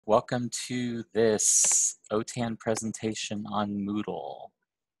Welcome to this OTAN presentation on Moodle.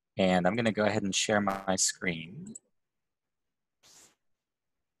 And I'm going to go ahead and share my screen.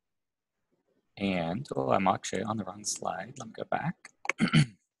 And, oh, I'm actually on the wrong slide. Let me go back.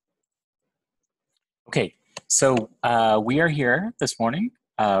 Okay, so we are here this morning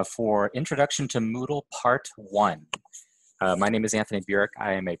for Introduction to Moodle Part 1. My name is Anthony Burik.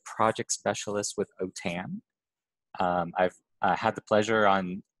 I am a project specialist with OTAN. I've had the pleasure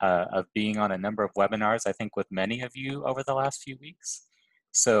of being on a number of webinars, I think with many of you over the last few weeks.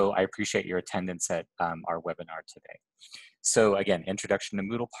 So I appreciate your attendance at our webinar today. So again, Introduction to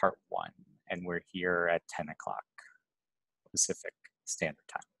Moodle Part 1, and we're here at 10 o'clock Pacific Standard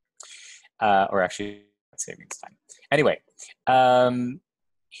Time, or actually savings time. Anyway,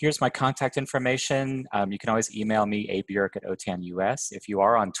 here's my contact information. You can always email me, aburik@OTAN.us. If you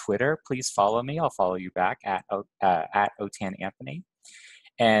are on Twitter, please follow me. I'll follow you back at OTANAnthony.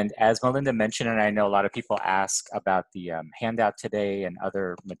 And as Melinda mentioned, and I know a lot of people ask about the handout today and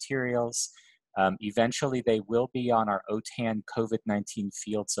other materials, eventually they will be on our OTAN COVID-19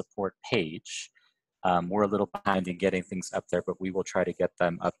 field support page. We're a little behind in getting things up there, but we will try to get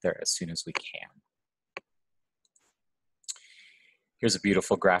them up there as soon as we can. Here's a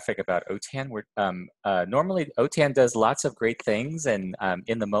beautiful graphic about OTAN. Normally, OTAN does lots of great things, and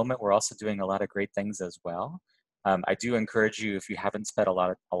in the moment, we're also doing a lot of great things as well. I do encourage you, if you haven't spent a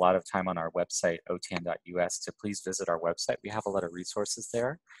lot of time on our website, otan.us, to please visit our website. We have a lot of resources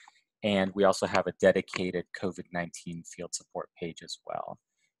there, and we also have a dedicated COVID-19 field support page as well.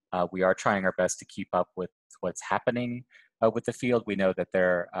 We are trying our best to keep up with what's happening with the field. We know that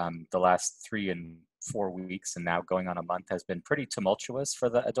the last 3 and 4 weeks and now going on a month has been pretty tumultuous for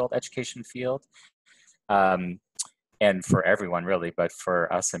the adult education field, and for everyone really, but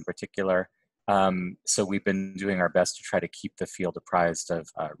for us in particular. So we've been doing our best to try to keep the field apprised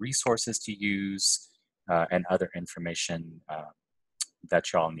of resources to use and other information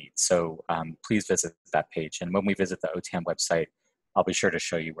that y'all need. So please visit that page. And when we visit the OTAN website, I'll be sure to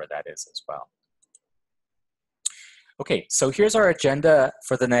show you where that is as well. Okay, so here's our agenda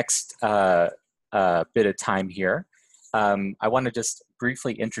for the next bit of time here. I want to just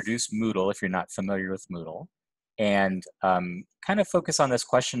briefly introduce Moodle if you're not familiar with Moodle, and kind of focus on this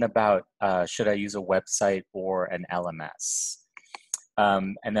question about should I use a website or an LMS?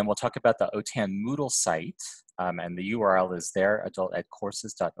 And then we'll talk about the OTAN Moodle site, and the URL is there,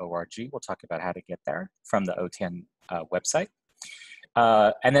 adultedcourses.org. We'll talk about how to get there from the OTAN website.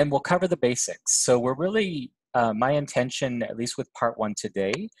 And then we'll cover the basics. So we're really, my intention, at least with part 1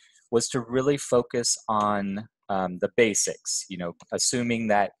 today, was to really focus on the basics, you know, assuming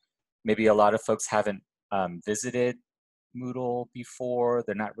that maybe a lot of folks haven't visited Moodle before,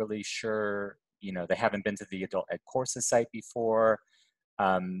 they're not really sure, you know, they haven't been to the Adult Ed Courses site before,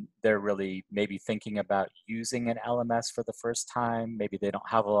 they're really maybe thinking about using an LMS for the first time, maybe they don't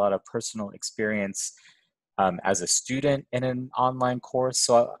have a lot of personal experience as a student in an online course.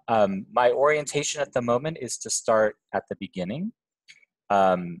 So my orientation at the moment is to start at the beginning.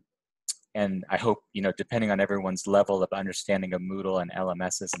 And I hope, you know, depending on everyone's level of understanding of Moodle and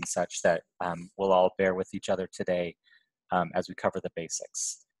LMSs and such, that we'll all bear with each other today as we cover the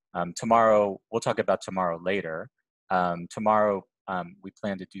basics. Tomorrow, we'll talk about tomorrow later. Tomorrow, we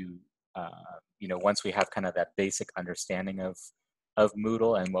plan to do, you know, once we have kind of that basic understanding of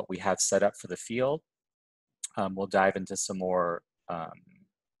Moodle and what we have set up for the field, we'll dive into some more, I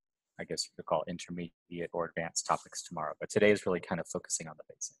guess you could call intermediate or advanced topics tomorrow. But today is really kind of focusing on the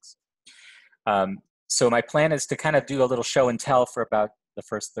basics. So my plan is to kind of do a little show and tell for about the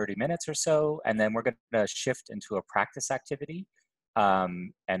first 30 minutes or so, and then we're going to shift into a practice activity,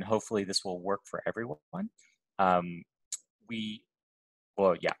 and hopefully this will work for everyone.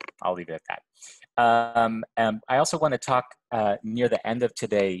 Well, yeah, I'll leave it at that. I also want to talk near the end of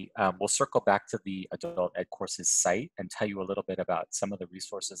today, we'll circle back to the Adult Ed Courses site and tell you a little bit about some of the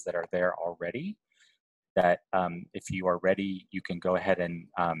resources that are there already, that if you are ready, you can go ahead and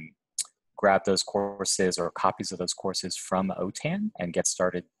grab those courses or copies of those courses from OTAN and get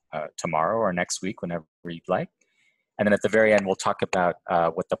started tomorrow or next week, whenever you'd like. And then at the very end, we'll talk about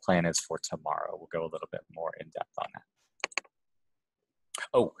what the plan is for tomorrow. We'll go a little bit more in depth on that.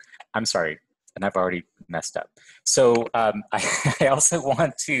 Oh, I'm sorry, and I've already messed up. So I also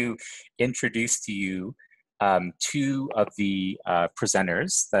want to introduce to you 2 of the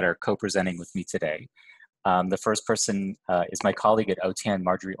presenters that are co-presenting with me today. The first person is my colleague at OTAN,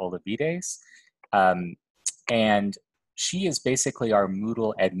 Marjorie Olavides, and she is basically our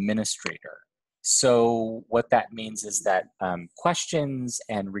Moodle administrator. So what that means is that questions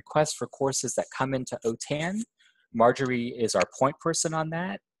and requests for courses that come into OTAN, Marjorie is our point person on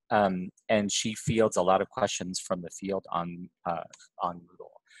that, and she fields a lot of questions from the field on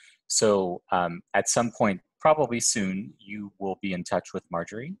Moodle. So at some point, probably soon, you will be in touch with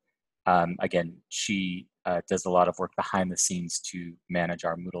Marjorie. Again, she does a lot of work behind the scenes to manage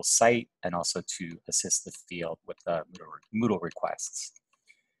our Moodle site and also to assist the field with Moodle requests.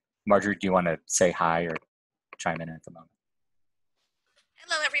 Marjorie, do you want to say hi or chime in at the moment?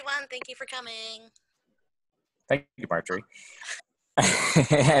 Hello, everyone. Thank you for coming. Thank you, Marjorie.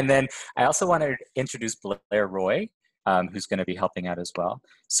 And then I also want to introduce Blair Roy, who's going to be helping out as well.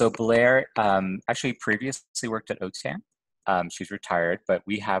 So Blair actually previously worked at OTAN. She's retired, but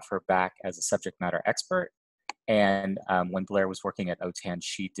we have her back as a subject matter expert. And when Blair was working at OTAN,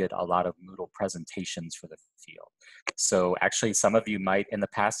 she did a lot of Moodle presentations for the field. So actually, some of you might in the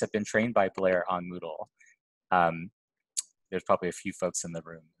past have been trained by Blair on Moodle. There's probably a few folks in the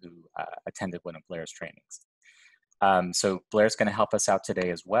room who attended one of Blair's trainings. So Blair's going to help us out today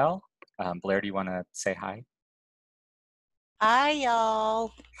as well. Blair, do you want to say hi? Hi,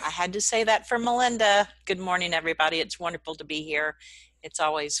 y'all. I had to say that for Melinda. Good morning, everybody. It's wonderful to be here. It's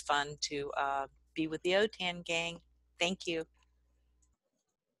always fun to be with the OTAN gang. Thank you.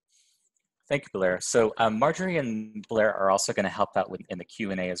 Thank you, Blair. So Marjorie and Blair are also going to help out in the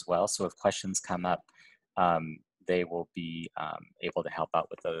Q&A as well. So if questions come up, they will be able to help out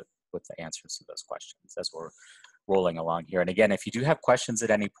with the answers to those questions as we're rolling along here. And again, if you do have questions at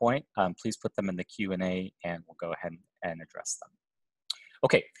any point, please put them in the Q&A and we'll go ahead and address them.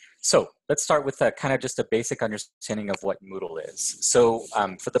 Okay, so let's start with kind of just a basic understanding of what Moodle is. So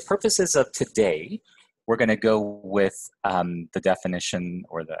for the purposes of today, we're going to go with the definition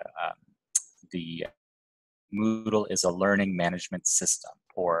or the Moodle is a learning management system,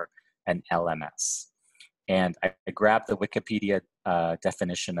 or an LMS. And I grabbed the Wikipedia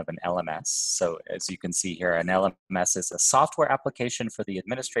definition of an LMS. So as you can see here, an LMS is a software application for the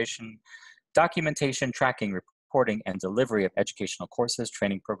administration, documentation, tracking, reporting, and delivery of educational courses,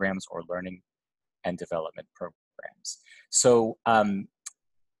 training programs, or learning and development programs. So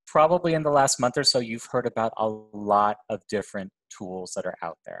probably in the last month or so, you've heard about a lot of different tools that are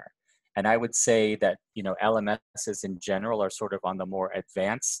out there. And I would say that, you know, LMSs in general are sort of on the more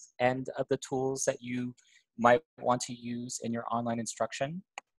advanced end of the tools that you might want to use in your online instruction.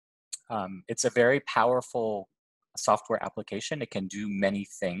 It's a very powerful software application. It can do many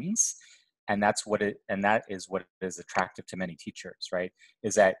things, and that is what is attractive to many teachers, right?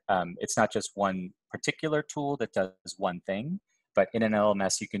 Is that it's not just one particular tool that does one thing, but in an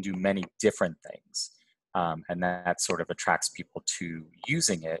LMS you can do many different things, and that sort of attracts people to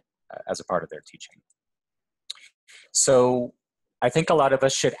using it as a part of their teaching. So I think a lot of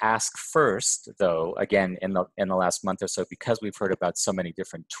us should ask first, though, again, in the last month or so, because we've heard about so many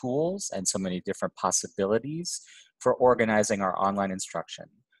different tools and so many different possibilities for organizing our online instruction.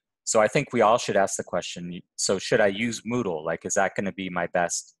 So I think we all should ask the question, so should I use Moodle? Like, is that going to be my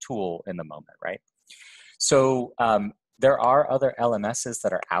best tool in the moment, right? So there are other LMSs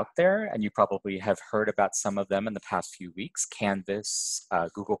that are out there, and you probably have heard about some of them in the past few weeks. Canvas,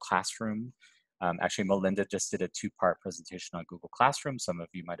 Google Classroom. Actually, Melinda just did a two-part presentation on Google Classroom. Some of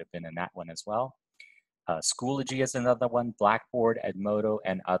you might have been in that one as well. Schoology is another one, Blackboard, Edmodo,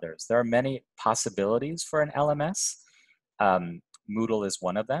 and others. There are many possibilities for an LMS. Moodle is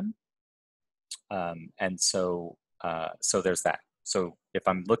one of them. And so there's that. So if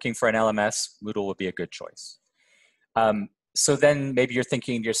I'm looking for an LMS, Moodle would be a good choice. So then maybe you're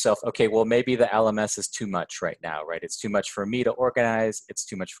thinking to yourself, okay, well, maybe the LMS is too much right now, right? It's too much for me to organize. It's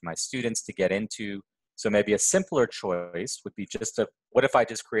too much for my students to get into. So maybe a simpler choice would be what if I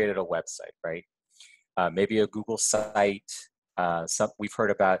just created a website, right? Maybe a Google site. We've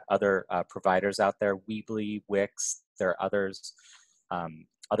heard about other providers out there, Weebly, Wix. There are others,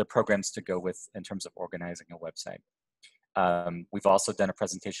 other programs to go with in terms of organizing a website. We've also done a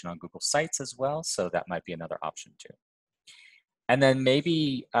presentation on Google Sites as well, so that might be another option too. And then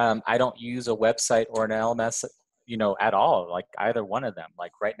maybe I don't use a website or an LMS, you know, at all, like either one of them.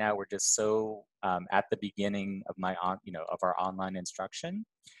 Like right now, we're just so at the beginning of of our online instruction,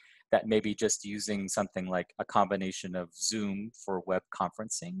 that maybe just using something like a combination of Zoom for web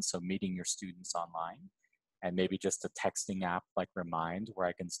conferencing, so meeting your students online, and maybe just a texting app like Remind, where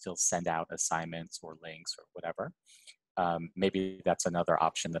I can still send out assignments or links or whatever. Maybe that's another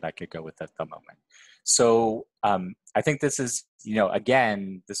option that I could go with at the moment. So I think this is, you know,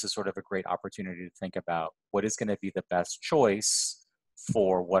 again, this is sort of a great opportunity to think about what is going to be the best choice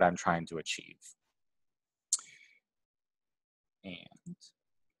for what I'm trying to achieve. And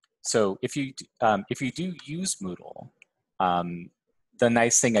so if you do use Moodle, the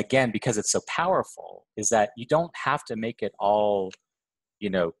nice thing, again, because it's so powerful, is that you don't have to make it all, you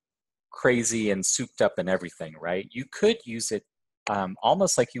know, crazy and souped up and everything, right? You could use it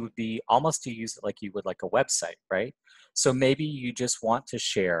almost like you would be, almost to use it like you would like a website, right? So maybe you just want to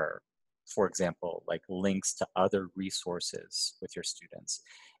share, for example, like links to other resources with your students.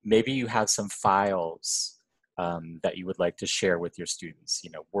 Maybe you have some files that you would like to share with your students,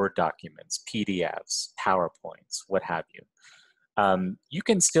 you know, Word documents, PDFs, PowerPoints, what have you. You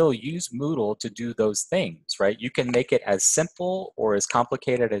can still use Moodle to do those things, right? You can make it as simple or as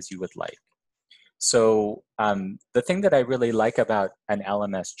complicated as you would like. So the thing that I really like about an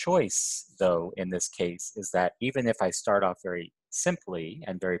LMS choice, though, in this case, is that even if I start off very simply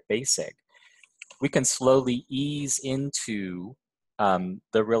and very basic, we can slowly ease into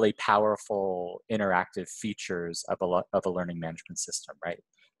the really powerful interactive features of a learning management system, right?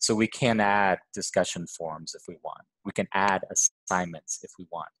 So we can add discussion forums if we want. We can add assignments if we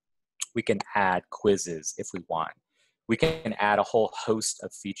want. We can add quizzes if we want. We can add a whole host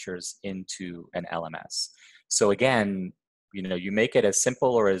of features into an LMS. So again, you know, you make it as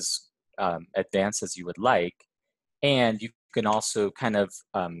simple or as advanced as you would like, and you can also kind of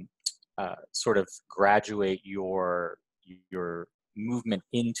sort of graduate your movement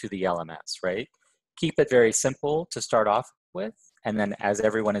into the LMS, right? Keep it very simple to start off with, and then as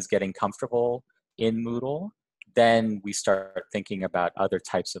everyone is getting comfortable in Moodle, then we start thinking about other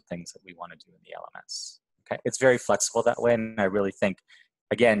types of things that we want to do in the LMS. Okay, it's very flexible that way, and I really think,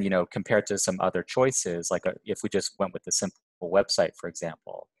 again, you know, compared to some other choices, like if we just went with the simple website, for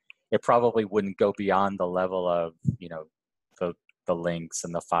example, it probably wouldn't go beyond the level of, you know, the links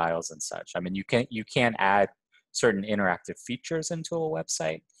and the files and such. I mean, you can add certain interactive features into a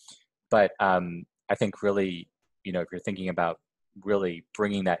website, but I think really, you know, if you're thinking about really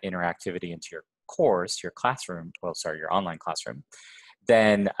bringing that interactivity into your course, your classroom, well, sorry, your online classroom,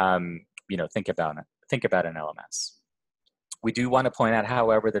 then you know, think about an LMS. We do want to point out,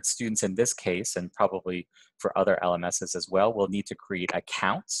 however, that students in this case, and probably for other LMSs as well, will need to create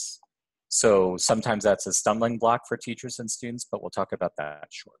accounts. So sometimes that's a stumbling block for teachers and students, but we'll talk about that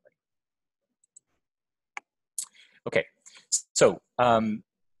shortly. Okay, so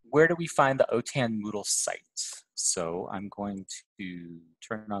where do we find the OTAN Moodle site? So I'm going to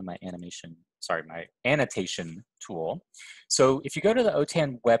turn on my my annotation tool. So if you go to the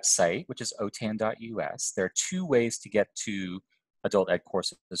OTAN website, which is otan.us, there are two ways to get to adult ed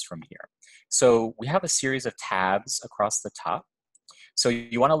courses from here. So we have a series of tabs across the top. So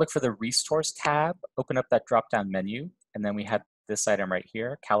you want to look for the resource tab, open up that drop-down menu, and then we have this item right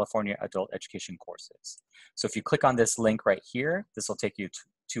here, California Adult Education Courses. So if you click on this link right here, this will take you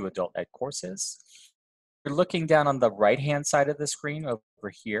to adult ed courses. You're looking down on the right-hand side of the screen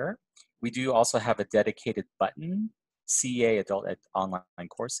over here. We do also have a dedicated button, CEA Adult Ed Online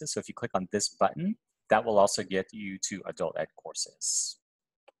Courses. So if you click on this button, that will also get you to adult ed courses.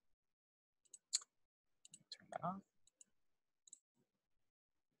 Turn that on.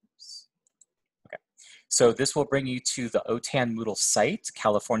 So this will bring you to the OTAN Moodle site,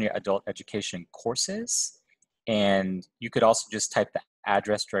 California Adult Education Courses. And you could also just type the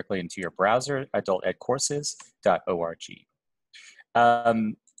address directly into your browser, adultedcourses.org.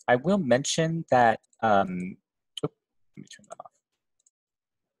 I will mention that, let me turn that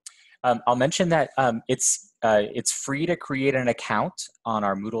off. I'll mention that it's free to create an account on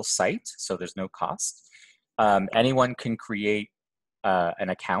our Moodle site, so there's no cost. Anyone can create an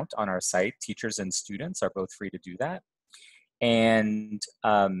account on our site. Teachers and students are both free to do that. And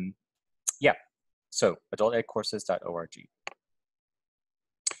yeah, so adultedcourses.org.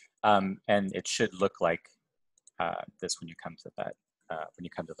 And it should look like this when you come to that, when you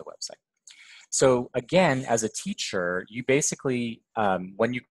come to the website. So again, as a teacher, you basically,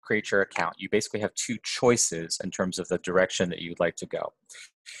 when you create your account, you basically have two choices in terms of the direction that you'd like to go.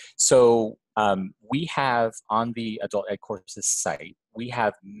 So we have on the Adult Ed Courses site, we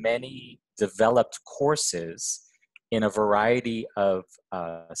have many developed courses in a variety of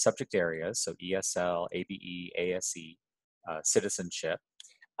subject areas, so ESL, ABE, ASE, citizenship,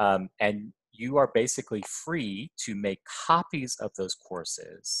 and you are basically free to make copies of those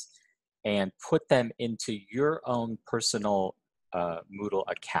courses and put them into your own personal Moodle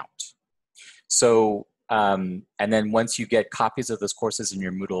account. So, and then once you get copies of those courses in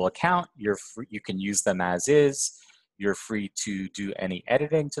your Moodle account, you can use them as is. You're free to do any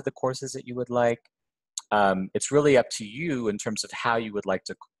editing to the courses that you would like. It's really up to you in terms of how you would like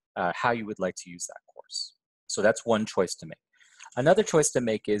to use that course. So that's one choice to make. Another choice to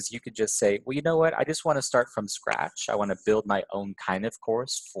make is you could just say, well, you know what? I just want to start from scratch. I want to build my own kind of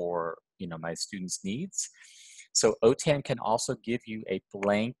course for, you know, my students' needs. So OTAN can also give you a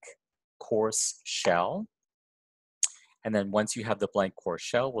blank course shell. And then once you have the blank course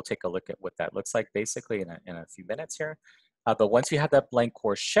shell, we'll take a look at what that looks like basically in a few minutes here. But once you have that blank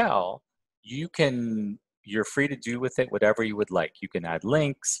course shell, you're free to do with it whatever you would like. You can add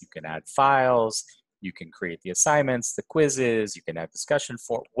links, you can add files, you can create the assignments, the quizzes, you can add discussion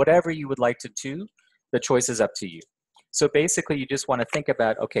for whatever you would like to do. The choice is up to you. So basically, you just want to think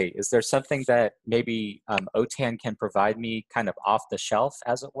about, okay, is there something that maybe OTAN can provide me kind of off the shelf,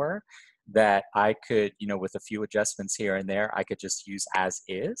 as it were, that I could, with a few adjustments here and there, I could just use as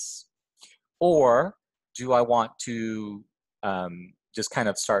is? Or do I want to just kind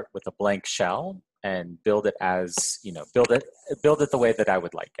of start with a blank shell and build it as, build it the way that I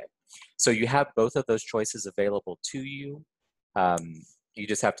would like it? So you have both of those choices available to you. You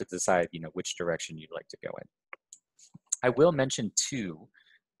just have to decide, which direction you'd like to go in. I will mention too,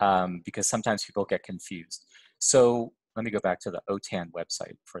 because sometimes people get confused. So let me go back to the OTAN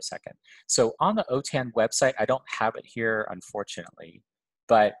website for a second. So on the OTAN website, I don't have it here, unfortunately,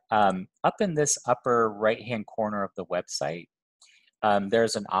 but up in this upper right-hand corner of the website,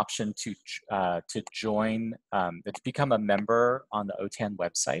 there's an option to join, to become a member on the OTAN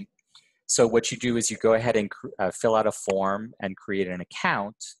website. So what you do is you go ahead and fill out a form and create an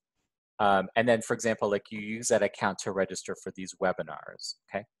account. And then, for example, like you use that account to register for these webinars,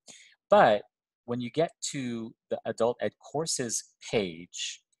 okay? But when you get to the Adult Ed Courses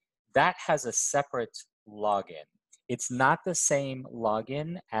page, that has a separate login. It's not the same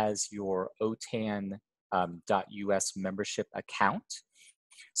login as your OTAN.us membership account.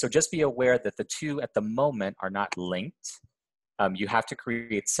 So just be aware that the two at the moment are not linked. You have to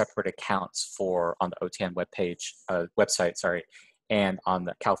create separate accounts on the OTAN website, and on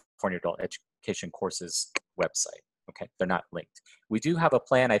the California Adult Education Courses website. Okay, they're not linked. We do have a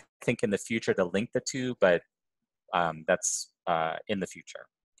plan, I think, in the future to link the two, but that's in the future.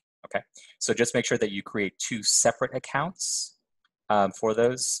 Okay, so just make sure that you create two separate accounts for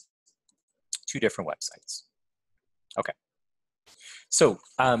those two different websites. Okay. So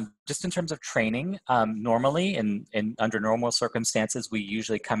just in terms of training, normally under normal circumstances, we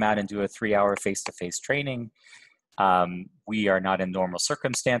usually come out and do a 3-hour face-to-face training. We are not in normal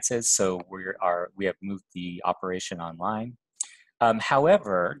circumstances, so we have moved the operation online.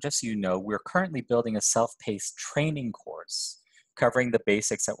 However, just so you know, we're currently building a self-paced training course covering the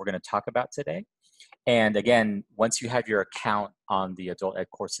basics that we're going to talk about today. And again, once you have your account on the Adult Ed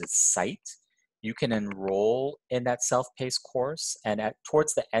Courses site, you can enroll in that self-paced course. And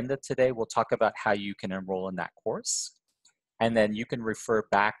towards the end of today, we'll talk about how you can enroll in that course. And then you can refer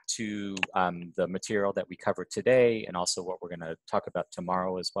back to the material that we covered today and also what we're going to talk about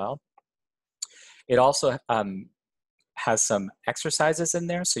tomorrow as well. It also has some exercises in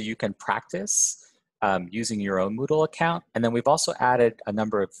there so you can practice using your own Moodle account. And then we've also added a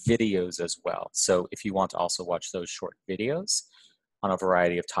number of videos as well. So if you want to also watch those short videos on a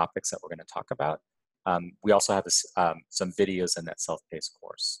variety of topics that we're going to talk about, we also have some videos in that self-paced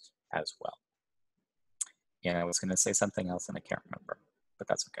course as well. And I was going to say something else and I can't remember, but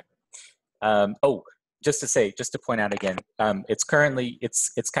that's okay. Oh, just to point out again, it's currently,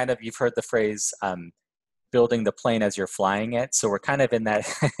 it's kind of, you've heard the phrase, building the plane as you're flying it. So we're kind of in that,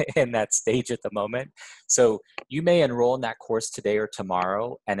 in that stage at the moment. So you may enroll in that course today or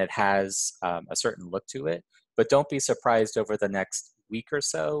tomorrow and it has a certain look to it, but don't be surprised over the next week or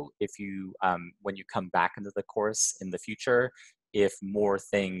so if you, when you come back into the course in the future, if more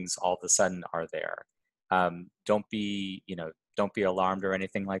things all of a sudden are there. Don't be alarmed or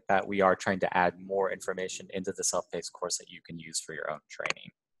anything like that. We are trying to add more information into the self-paced course that you can use for your own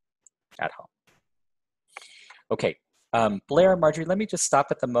training at home. Okay, Blair, Marjorie, let me just stop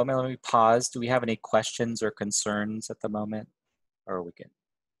at the moment. Let me pause. Do we have any questions or concerns at the moment? Or are we good?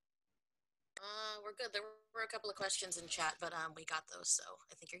 We're good. There were a couple of questions in chat, but we got those, so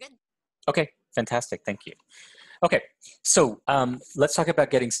I think you're good. Okay, fantastic. Thank you. Okay, so let's talk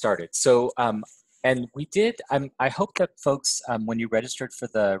about getting started. So, and we did, I hope that folks, when you registered for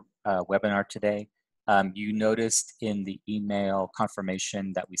the webinar today, you noticed in the email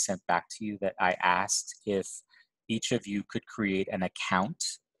confirmation that we sent back to you that I asked if each of you could create an account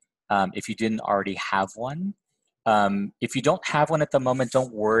if you didn't already have one. If you don't have one at the moment,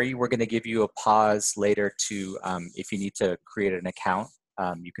 don't worry. We're going to give you a pause later to, if you need to create an account,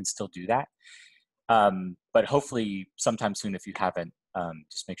 you can still do that. But hopefully sometime soon, if you haven't,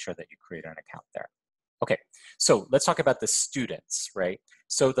 just make sure that you create an account there. Okay, so let's talk about the students, right?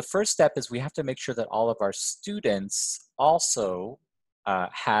 So the first step is we have to make sure that all of our students also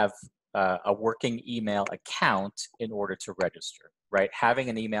have a working email account in order to register, right? Having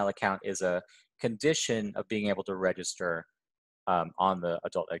an email account is a condition of being able to register on the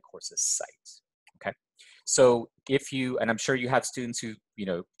Adult Ed Courses site, okay? So if you, and I'm sure you have students who,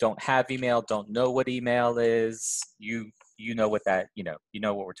 don't have email, don't know what email is, you know what that, you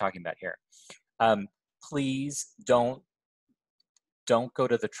know what we're talking about here. Please don't go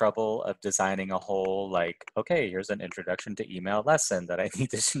to the trouble of designing a whole, like, okay, here's an introduction to email lesson that I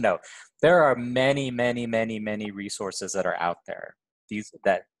need to know. There are many, many, many, many resources that are out there.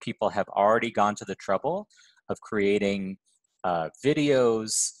 That people have already gone to the trouble of creating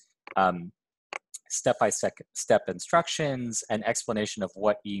videos, step-by-step instructions, an explanation of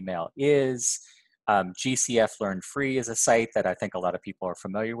what email is. GCF Learn Free is a site that I think a lot of people are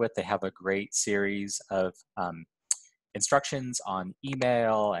familiar with. They have a great series of instructions on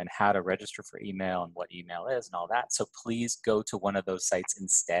email and how to register for email and what email is and all that. So please go to one of those sites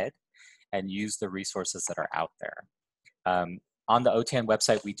instead and use the resources that are out there. On the OTAN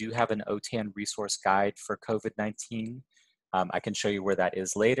website, we do have an OTAN resource guide for COVID-19. I can show you where that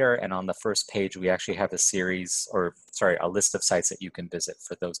is later. And on the first page, we actually have a list of sites that you can visit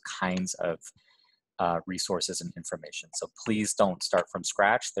for those kinds of resources and information. So please don't start from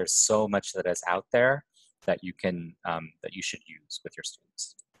scratch. There's so much that is out there that you can, that you should use with your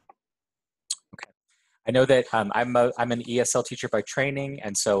students. Okay, I know that I'm an ESL teacher by training,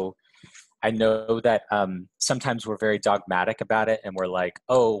 and so I know that sometimes we're very dogmatic about it, and we're like,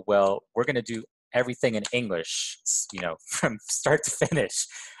 oh, well, we're going to do everything in English, from start to finish.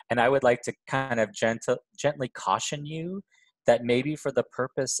 And I would like to kind of gently caution you that maybe for the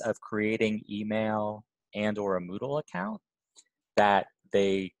purpose of creating email and or a Moodle account, that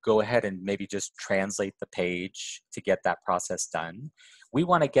they go ahead and maybe just translate the page to get that process done. We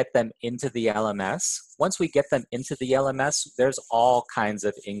want to get them into the LMS. Once we get them into the LMS, there's all kinds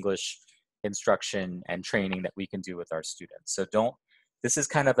of English instruction and training that we can do with our students. So this is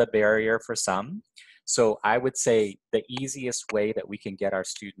kind of a barrier for some. So I would say the easiest way that we can get our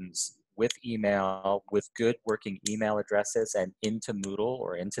students with email, with good working email addresses and into Moodle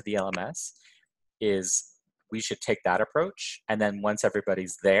or into the LMS is we should take that approach. And then once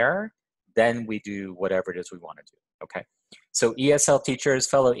everybody's there, then we do whatever it is we want to do, okay? So ESL teachers,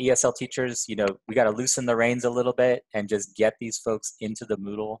 fellow ESL teachers, we got to loosen the reins a little bit and just get these folks into the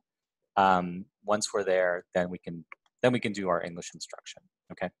Moodle. Once we're there, then we can do our English instruction,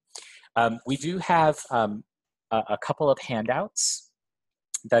 okay? We do have a couple of handouts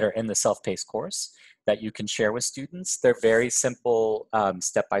that are in the self-paced course that you can share with students. They're very simple,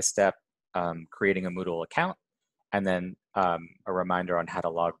 step-by-step, creating a Moodle account, and then a reminder on how to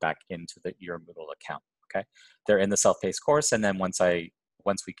log back into your Moodle account, okay? They're in the self-paced course, and then once we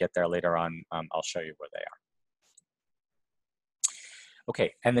get there later on, I'll show you where they are.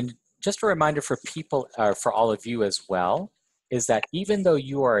 Okay, and then just a reminder for people, for all of you as well, is that even though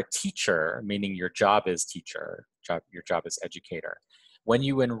you are a teacher, meaning your job is teacher, your job is educator, when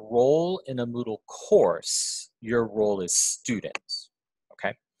you enroll in a Moodle course, your role is student,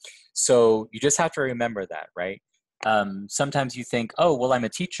 okay? So you just have to remember that, right? Sometimes you think, oh, well, I'm a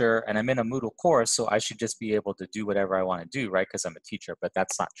teacher and I'm in a Moodle course, so I should just be able to do whatever I want to do, right? Because I'm a teacher, but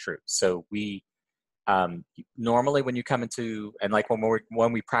that's not true. So normally when you come into, and like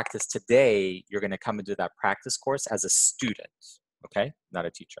when we practice today, you're going to come into that practice course as a student, okay? Not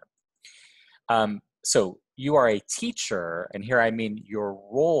a teacher. So you are a teacher, and here I mean your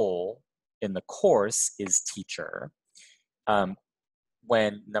role in the course is teacher.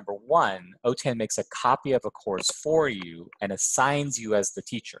 When number one, OTAN makes a copy of a course for you and assigns you as the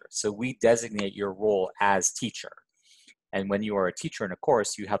teacher. So we designate your role as teacher. And when you are a teacher in a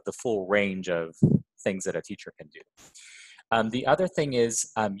course, you have the full range of things that a teacher can do. The other thing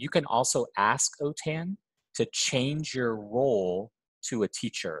is you can also ask OTAN to change your role to a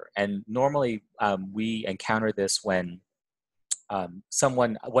teacher. And normally we encounter this when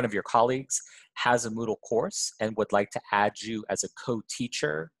one of your colleagues has a Moodle course and would like to add you as a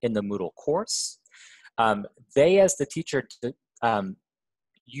co-teacher in the Moodle course. They, as the teacher, all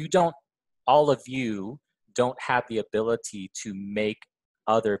of you don't have the ability to make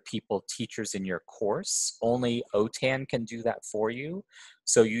other people teachers in your course. Only OTAN can do that for you.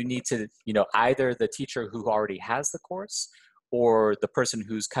 So you need to, either the teacher who already has the course or the person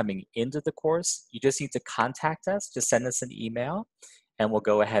who's coming into the course, you just need to contact us, just send us an email, and we'll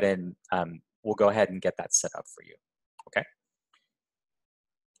go ahead and get that set up for you. Okay.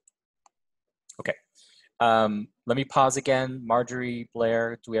 Okay. Let me pause again. Marjorie,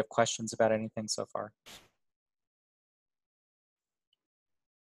 Blair, do we have questions about anything so far?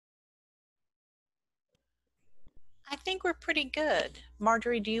 I think we're pretty good.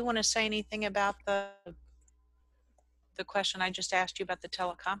 Marjorie, do you want to say anything about the question I just asked you about the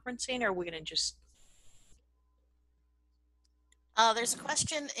teleconferencing, or are we going to just... There's a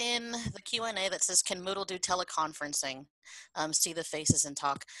question in the Q&A that says, can Moodle do teleconferencing? See the faces and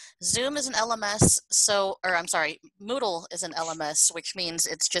talk. Zoom is an LMS, or I'm sorry, Moodle is an LMS, which means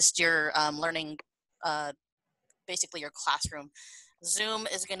it's just your learning, basically your classroom. Zoom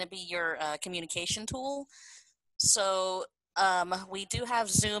is going to be your communication tool. So we do have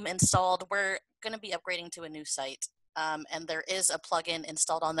Zoom installed. We're going to be upgrading to a new site, and there is a plugin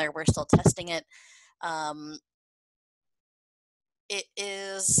installed on there. We're still testing it. It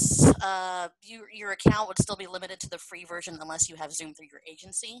is, your account would still be limited to the free version unless you have Zoom through your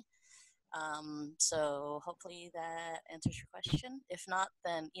agency. So hopefully that answers your question. If not,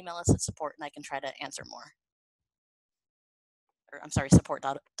 then email us at support and I can try to answer more. Or I'm sorry,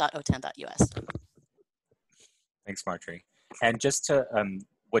 support.otan.us. Thanks, Marjorie. And just to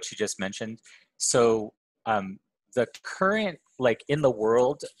what you just mentioned, so the current, like in the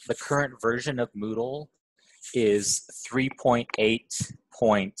world, the current version of Moodle is 3.8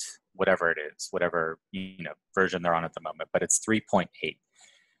 point whatever it is, whatever version they're on at the moment, but it's 3.8.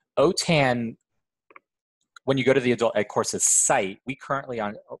 OTAN, when you go to the Adult Ed Courses site,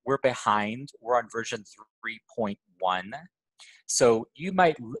 we're behind. We're on version 3.1. So you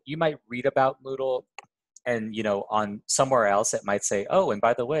might read about Moodle, and on somewhere else it might say, oh, and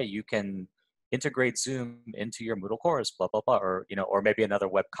by the way, you can integrate Zoom into your Moodle course, blah blah blah, or or maybe another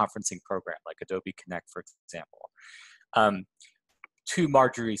web conferencing program like Adobe Connect, for example. To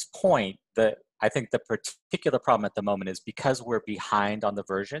Marjorie's point, I think the particular problem at the moment is because we're behind on the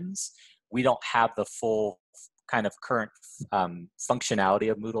versions, we don't have the full kind of current functionality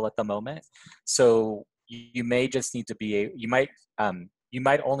of Moodle at the moment. So you may just need to you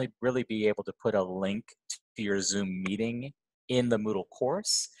might only really be able to put a link to your Zoom meeting in the Moodle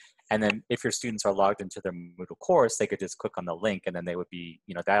course. And then if your students are logged into their Moodle course, they could just click on the link and then they would be,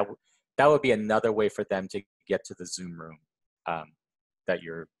 that would be another way for them to get to the Zoom room that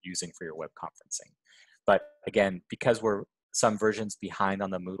you're using for your web conferencing. But again, because we're some versions behind on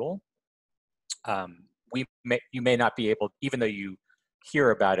the Moodle, you may not be able, even though you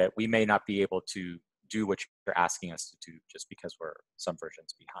hear about it, we may not be able to do what you're asking us to do just because we're some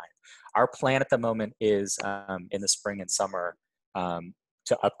versions behind. Our plan at the moment is in the spring and summer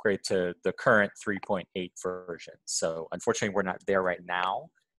to upgrade to the current 3.8 version. So unfortunately, we're not there right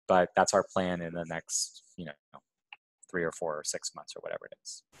now, but that's our plan in the next, 3 or 4 or 6 months or whatever it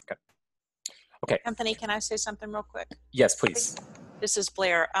is. Okay. Okay. Anthony, can I say something real quick? Yes, please. This is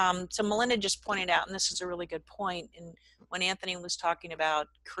Blair. So Melinda just pointed out, and this is a really good point, and when Anthony was talking about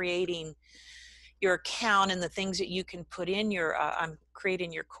creating your account and the things that you can put in your,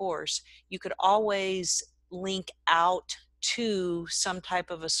 creating your course, you could always link out to some type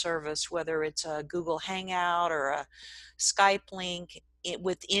of a service, whether it's a Google Hangout or a Skype link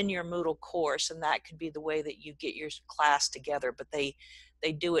within your Moodle course, and that could be the way that you get your class together. But they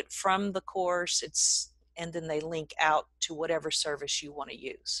do it from the course, and then they link out to whatever service you want to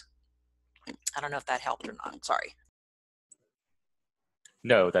use. I don't know if that helped or not. Sorry.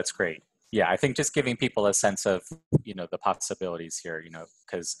 No, that's great. Yeah, I think just giving people a sense of, the possibilities here,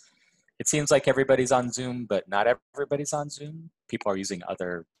 because it seems like everybody's on Zoom, but not everybody's on Zoom. People are using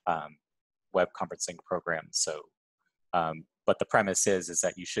other web conferencing programs. So, but the premise is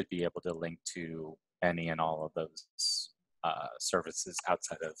that you should be able to link to any and all of those services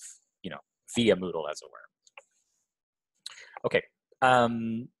outside of, via Moodle, as it were. Okay.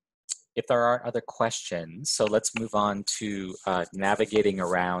 If there aren't other questions, so let's move on to navigating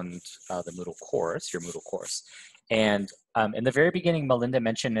around the Moodle course, your Moodle course. And in the very beginning, Melinda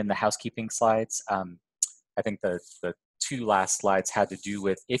mentioned in the housekeeping slides, I think the 2 last slides had to do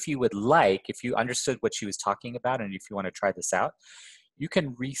with, if you understood what she was talking about, and if you want to try this out, you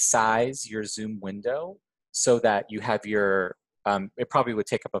can resize your Zoom window so that you have your, it probably would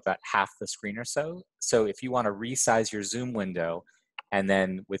take up about half the screen or so. So if you want to resize your Zoom window, and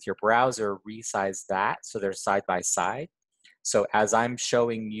then with your browser, resize that so they're side by side. So as I'm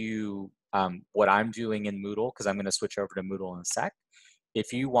showing you what I'm doing in Moodle, because I'm going to switch over to Moodle in a sec,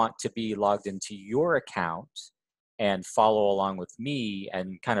 if you want to be logged into your account and follow along with me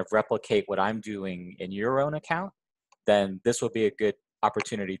and kind of replicate what I'm doing in your own account, then this will be a good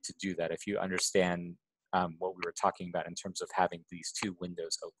opportunity to do that if you understand what we were talking about in terms of having these 2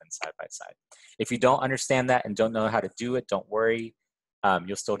 windows open side by side. If you don't understand that and don't know how to do it, don't worry.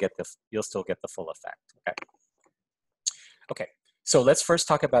 You'll still get the full effect. Okay. Okay. So let's first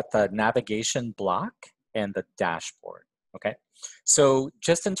talk about the navigation block and the dashboard. Okay. So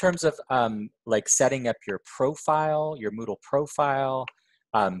just in terms of like setting up your profile, your Moodle profile,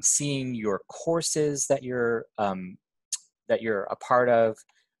 seeing your courses that you're a part of,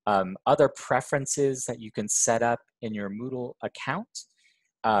 other preferences that you can set up in your Moodle account,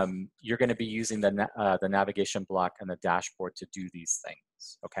 you're going to be using the navigation block and the dashboard to do these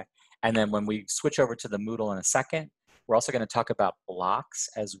things, okay? And then when we switch over to the Moodle in a second, we're also going to talk about blocks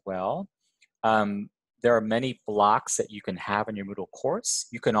as well. There are many blocks that you can have in your Moodle course.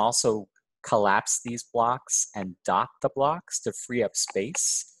 You can also collapse these blocks and dot the blocks to free up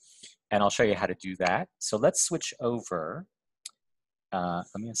space. And I'll show you how to do that. So let's switch over. Let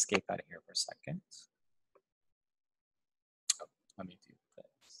me escape out of here for a second. Oh, let me do this.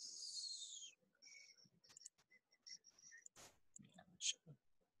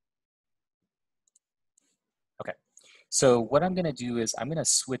 Okay, so what I'm gonna do is I'm gonna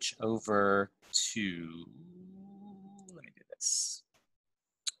switch over to, let me do this.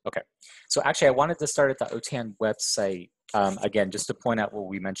 Okay, so actually I wanted to start at the OTAN website, again, just to point out what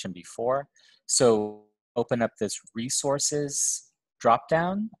we mentioned before. So open up this resources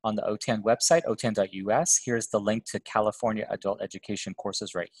dropdown on the OTAN website, otan.us. Here's the link to California adult education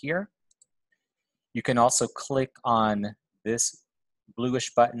courses right here. You can also click on this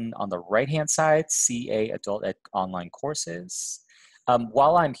bluish button on the right-hand side, CA Adult Ed Online Courses.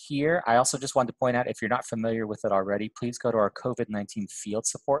 While I'm here, I also just wanted to point out, if you're not familiar with it already, please go to our COVID-19 field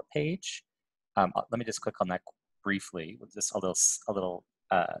support page. Let me just click on that briefly with just a little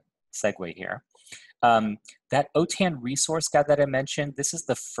segue here. That OTAN resource guide that I mentioned, this is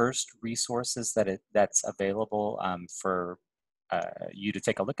the first resources that's available for you to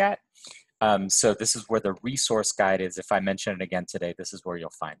take a look at. So this is where the resource guide is. If I mention it again today, this is where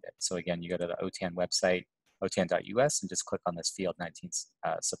you'll find it. So again, you go to the OTAN website, otan.us, and just click on this Field 19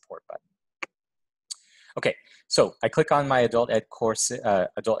 support button. Okay, so I click on my Adult Ed Courses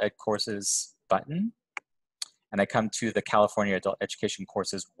button, and I come to the California Adult Education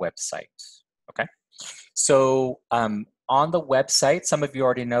Courses website, okay? So on the website, some of you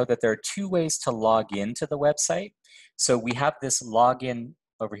already know that there are two ways to log into the website. So we have this login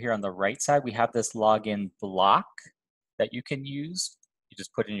over here on the right side. We have this login block that you can use. You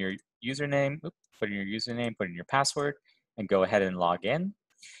just put in your username, put in your password, and go ahead and log in.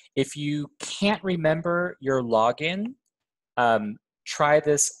 If you can't remember your login, try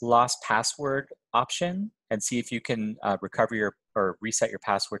this lost password option and see if you can recover or reset your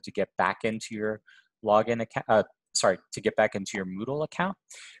password to get back into your login account, to get back into your Moodle account.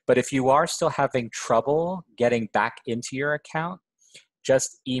 But if you are still having trouble getting back into your account,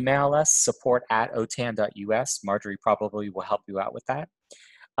 just email us, support@otan.us. Marjorie probably will help you out with that.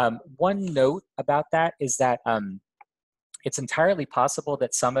 One note about that is that it's entirely possible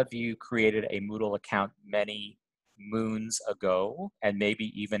that some of you created a Moodle account many moons ago and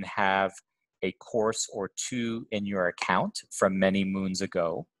maybe even have a course or two in your account from many moons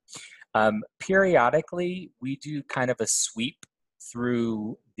ago. Periodically, we do kind of a sweep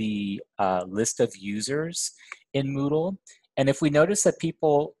through the list of users in Moodle. And if we notice that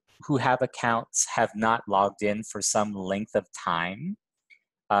people who have accounts have not logged in for some length of time,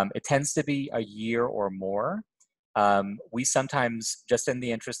 it tends to be a year or more. We sometimes, just in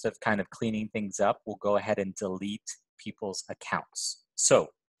the interest of kind of cleaning things up, will go ahead and delete people's accounts. So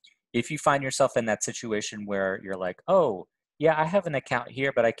if you find yourself in that situation where you're like, oh, yeah, I have an account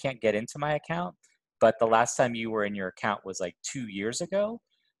here, but I can't get into my account, but the last time you were in your account was like 2 years ago,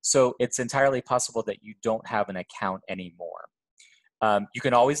 so it's entirely possible that you don't have an account anymore. You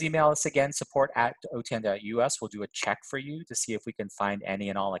can always email us again, support@otan.us. We'll do a check for you to see if we can find any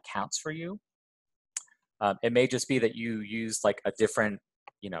and all accounts for you. It may just be that you used like a different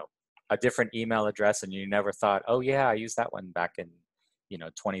email address and you never thought, oh yeah, I used that one back in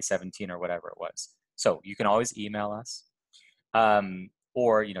 2017 or whatever it was. So you can always email us,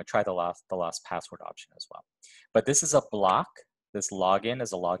 or try the lost password option as well. But this is a block. This login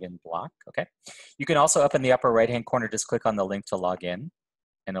is a login block, okay? You can also, up in the upper right-hand corner, just click on the link to log in,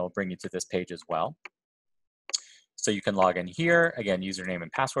 and it will bring you to this page as well. So you can log in here, again, username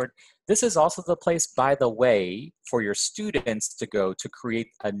and password. This is also the place, by the way, for your students to go to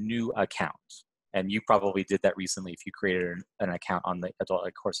create a new account. And you probably did that recently if you created an account on the Adult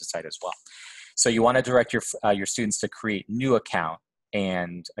Ed Courses site as well. So you want to direct your students to create new account.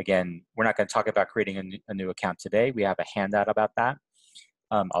 And again, we're not going to talk about creating a new account today. We have a handout about that.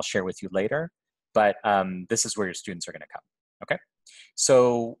 I'll share with you later. But this is where your students are going to come, okay?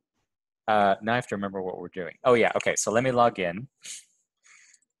 So now I have to remember what we're doing. Oh yeah, okay, so let me log in.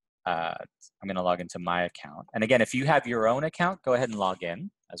 I'm going to log into my account. And again, if you have your own account, go ahead and log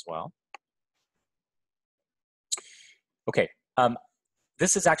in as well. Okay,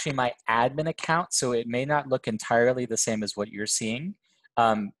 this is actually my admin account, so it may not look entirely the same as what you're seeing.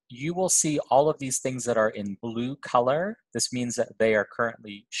 You will see all of these things that are in blue color. This means that they are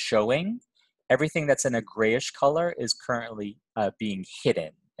currently showing. everything that's in a grayish color is currently being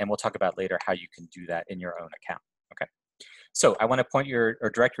hidden. And we'll talk about later how you can do that in your own account. Okay. So I want to point your, or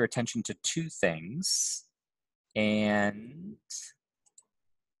direct your attention to two things. And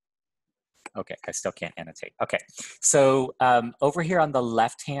okay, I still can't annotate. Okay, so over here on the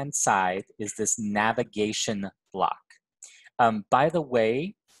left-hand side is this navigation block. By the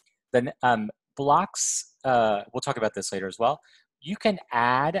way, the blocks, we'll talk about this later as well. You can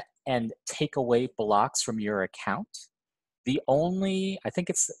add and take away blocks from your account. The only, I think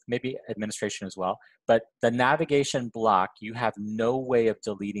it's maybe administration as well, but the navigation block, you have no way of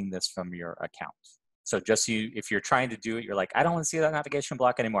deleting this from your account. So just if you're trying to do it, you're like, I don't want to see that navigation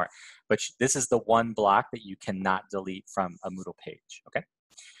block anymore. But this is the one block that you cannot delete from a Moodle page, okay?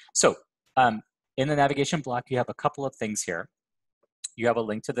 So in the navigation block, you have a couple of things here. You have a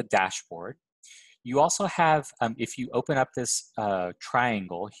link to the dashboard. You also have, if you open up this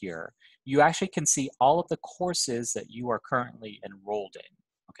triangle here, you actually can see all of the courses that you are currently enrolled in,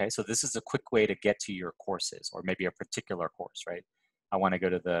 okay? So this is a quick way to get to your courses, or maybe a particular course, right? I want to go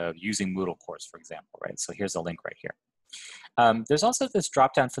to the Using Moodle course, for example, right? So here's a link right here. There's also this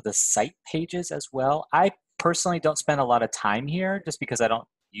dropdown for the site pages as well. I personally don't spend a lot of time here just because I don't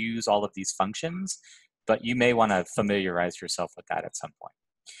use all of these functions, but you may want to familiarize yourself with that at some point.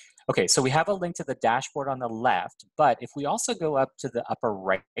 Okay, so we have a link to the dashboard on the left, but if we also go up to the upper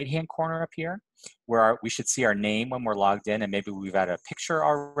right-hand corner up here, where we should see our name when we're logged in, and maybe we've added a picture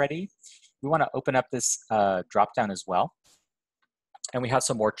already, we want to open up this dropdown as well. And we have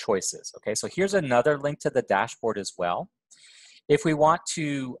some more choices, okay? So here's another link to the dashboard as well. If we want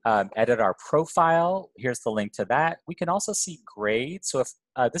to edit our profile, here's the link to that. We can also see grades. So if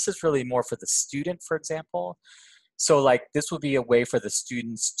this is really more for the student, for example. So like this would be a way for the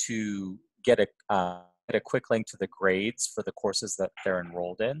students to get a quick link to the grades for the courses that they're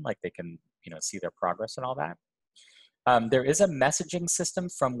enrolled in, like they can see their progress and all that. There is a messaging system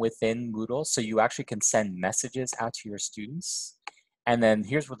from within Moodle, so you actually can send messages out to your students. And then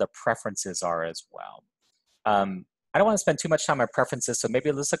here's where the preferences are as well. I don't want to spend too much time on preferences, so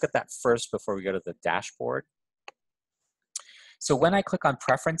maybe let's look at that first before we go to the dashboard. So when I click on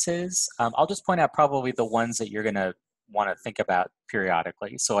preferences, I'll just point out probably the ones that you're going to want to think about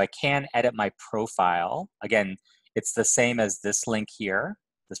periodically. So I can edit my profile. Again, it's the same as this link here,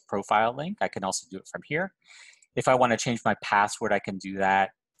 this profile link. I can also do it from here. If I want to change my password, I can do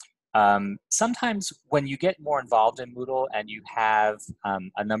that. Sometimes when you get more involved in Moodle and you have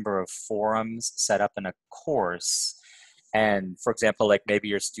a number of forums set up in a course, and for example, like maybe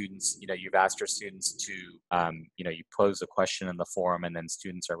your students, you've asked your students to, you pose a question in the forum and then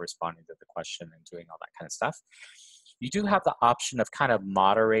students are responding to the question and doing all that kind of stuff. You do have the option of kind of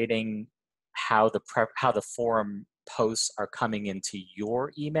moderating how the forum posts are coming into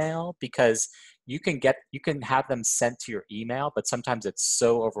your email, because you can have them sent to your email, but sometimes it's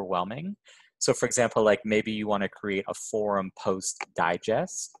so overwhelming. So for example, like maybe you want to create a forum post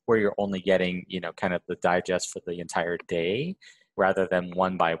digest where you're only getting, kind of the digest for the entire day rather than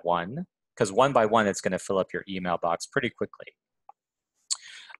one by one, because one by one, it's going to fill up your email box pretty quickly.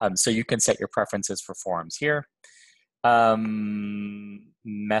 So you can set your preferences for forums here.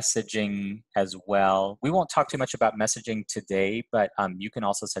 Messaging as well. We won't talk too much about messaging today, but you can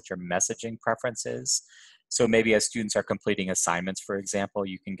also set your messaging preferences. So maybe as students are completing assignments, for example,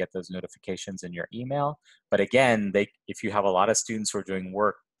 you can get those notifications in your email. But again, if you have a lot of students who are doing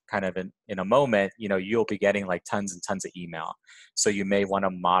work kind of in a moment, you'll be getting like tons and tons of email. So you may want to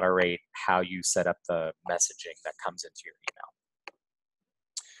moderate how you set up the messaging that comes into your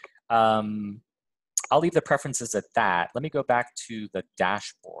email. I'll leave the preferences at that. Let me go back to the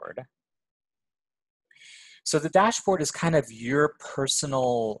dashboard. So the dashboard is kind of your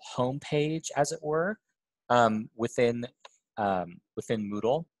personal homepage, as it were, within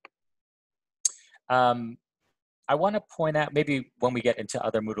Moodle. I want to point out, maybe when we get into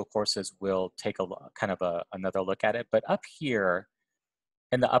other Moodle courses, we'll take another look at it. But up here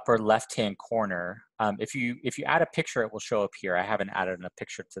in the upper left-hand corner, if you add a picture, it will show up here. I haven't added a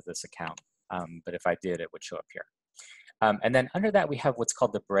picture to this account. But if I did, it would show up here. And then under that, we have what's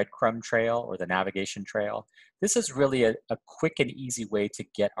called the breadcrumb trail or the navigation trail. This is really a quick and easy way to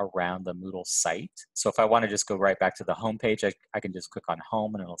get around the Moodle site. So if I want to just go right back to the home page, I can just click on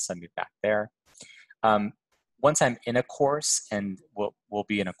home and it'll send me back there. Once I'm in a course, and we'll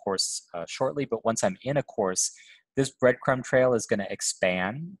be in a course shortly, but once I'm in a course, this breadcrumb trail is going to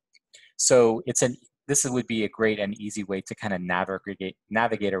expand. So this would be a great and easy way to kind of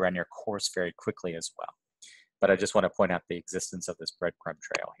navigate around your course very quickly as well. But I just want to point out the existence of this breadcrumb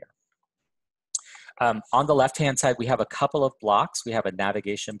trail here. On the left-hand side, we have a couple of blocks. We have a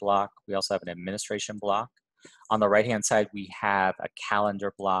navigation block. We also have an administration block. On the right-hand side, we have a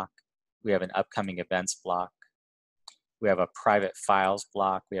calendar block. We have an upcoming events block. We have a private files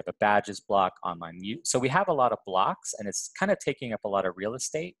block. We have a badges block, online mute. So we have a lot of blocks, and it's kind of taking up a lot of real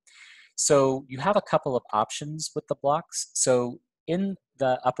estate. So you have a couple of options with the blocks. So in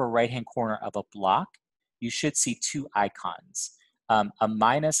the upper right-hand corner of a block, you should see two icons. A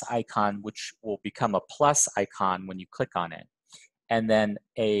minus icon, which will become a plus icon when you click on it, and then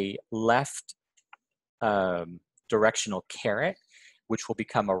a left directional caret, which will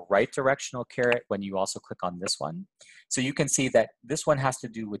become a right directional caret when you also click on this one. So you can see that this one has to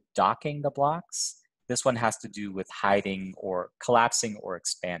do with docking the blocks. This one has to do with hiding or collapsing or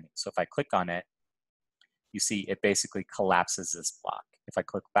expanding. So if I click on it, you see it basically collapses this block. If I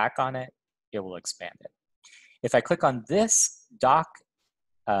click back on it, it will expand it. If I click on this dock,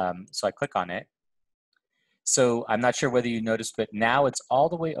 so I click on it. So I'm not sure whether you noticed, but now it's all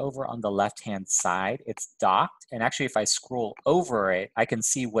the way over on the left-hand side. It's docked, and actually if I scroll over it, I can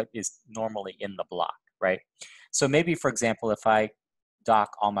see what is normally in the block, right? So maybe, for example, if I dock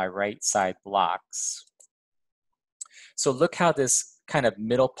all my right side blocks, so look how this kind of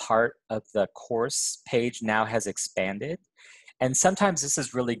middle part of the course page now has expanded. And sometimes this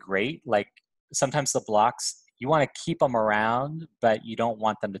is really great. Like sometimes the blocks, you want to keep them around, but you don't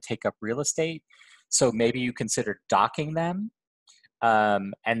want them to take up real estate. So maybe you consider docking them.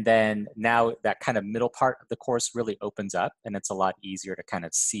 And then now that kind of middle part of the course really opens up, and it's a lot easier to kind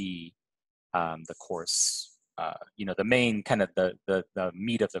of see the course, you know, the main kind of the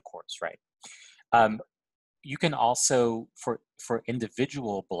meat of the course, right? You can also, for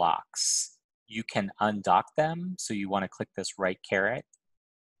individual blocks, you can undock them. So you want to click this right caret.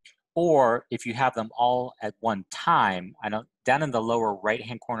 Or if you have them all at one time, I know down in the lower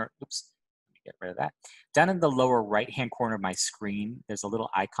right-hand corner, oops, let me get rid of that. Down in the lower right-hand corner of my screen, there's a little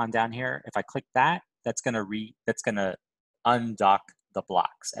icon down here. If I click that, that's gonna undock the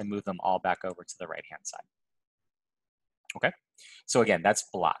blocks and move them all back over to the right-hand side. Okay, so again, that's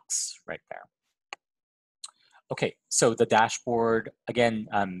blocks right there. Okay, so the dashboard, again,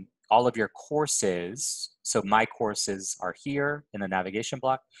 all of your courses, so my courses are here in the navigation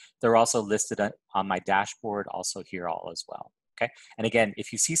block. They're also listed on my dashboard, also here all as well, okay? And again,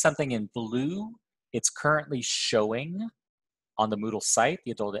 if you see something in blue, it's currently showing on the Moodle site,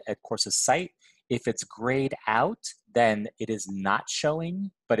 the Adult Ed Courses site. If it's grayed out, then it is not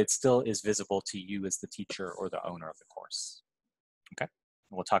showing, but it still is visible to you as the teacher or the owner of the course, okay?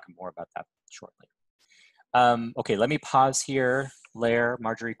 And we'll talk more about that shortly. Okay, let me pause here. Blair,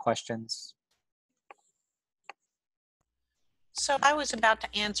 Marjorie, questions? So I was about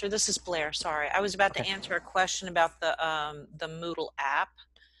to answer, this is Blair, sorry. I was about to answer a question about the Moodle app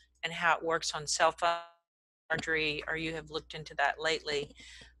and how it works on cell phone. Marjorie, or you have looked into that lately.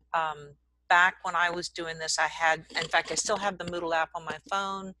 Back when I was doing this, I had, in fact, I still have the Moodle app on my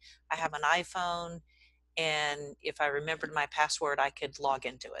phone. I have an iPhone. And if I remembered my password, I could log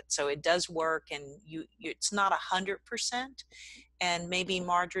into it. So it does work, and it's not 100%. And maybe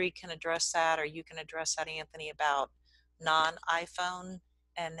Marjorie can address that, or you can address that, Anthony, about non-iPhone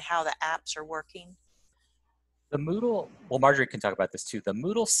and how the apps are working. The Moodle, well, Marjorie can talk about this too. The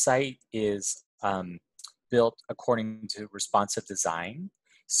Moodle site is built according to responsive design.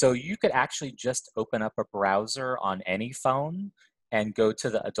 So you could actually just open up a browser on any phone and go to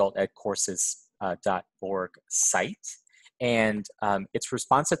the Adult Ed Courses .org site, and it's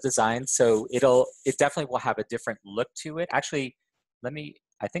responsive design, so it definitely will have a different look to it. Actually,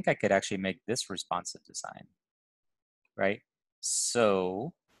 I think I could actually make this responsive design, right?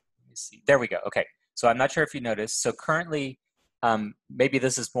 So let me see, there we go. Okay, so I'm not sure if you noticed, so currently maybe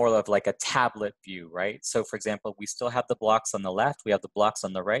this is more of like a tablet view, right? So for example, we still have the blocks on the left, we have the blocks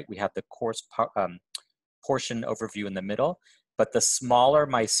on the right, we have the course portion overview in the middle. But the smaller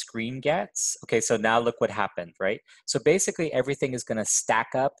my screen gets, okay, so now look what happened, right? So basically everything is gonna stack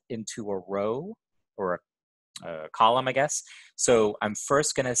up into a row or a column, I guess. So I'm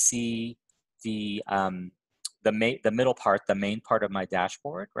first gonna see the middle part, the main part of my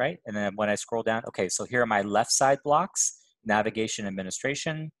dashboard, right? And then when I scroll down, okay, so here are my left side blocks, navigation,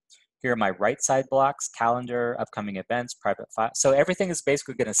 administration. Here are my right side blocks, calendar, upcoming events, private file. So everything is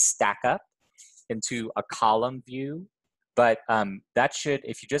basically gonna stack up into a column view. But that should,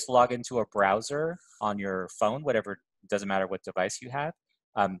 if you just log into a browser on your phone, whatever, doesn't matter what device you have,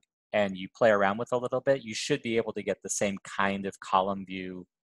 and you play around with a little bit, you should be able to get the same kind of column view,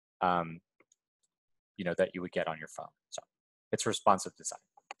 you know, that you would get on your phone. So it's responsive design.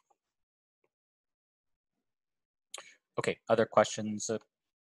 Okay, other questions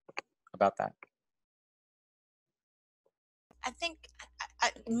about that? I think,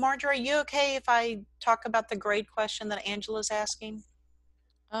 Marjorie, are you okay if I talk about the grade question that Angela's asking?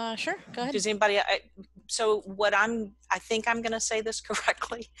 Sure, go ahead. Does anybody, so what I think I'm going to say this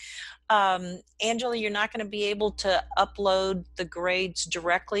correctly. Angela, you're not going to be able to upload the grades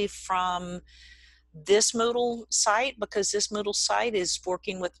directly from this Moodle site because this Moodle site is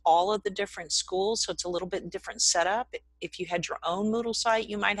working with all of the different schools, so it's a little bit different setup. If you had your own Moodle site,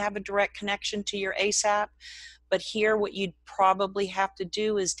 you might have a direct connection to your ASAP. But here, what you'd probably have to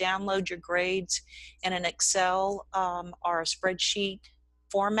do is download your grades in an Excel or a spreadsheet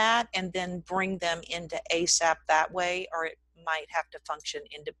format and then bring them into ASAP that way, or it might have to function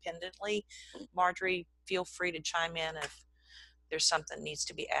independently. Marjorie, feel free to chime in if there's something that needs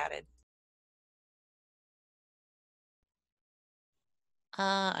to be added.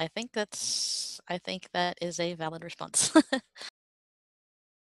 I think that is a valid response.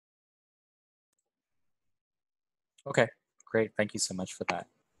 Okay, great. Thank you so much for that.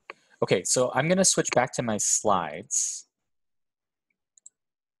 Okay, so I'm going to switch back to my slides.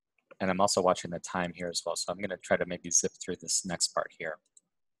 And I'm also watching the time here as well. So I'm going to try to maybe zip through this next part here.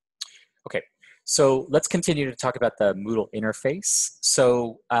 Okay, so let's continue to talk about the Moodle interface.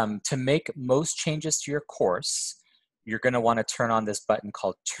 So to make most changes to your course, you're going to want to turn on this button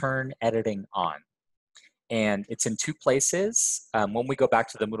called Turn Editing On. And it's in two places. When we go back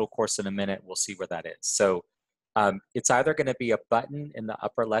to the Moodle course in a minute, we'll see where that is. So it's either going to be a button in the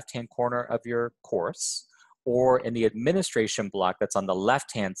upper left-hand corner of your course, or in the administration block that's on the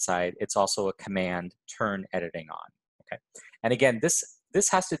left-hand side, it's also a command, Turn Editing On. Okay, and again, this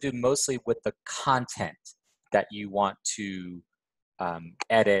has to do mostly with the content that you want to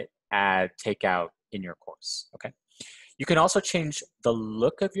edit, add, take out in your course. Okay, you can also change the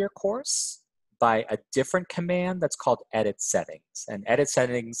look of your course by a different command that's called Edit Settings, and Edit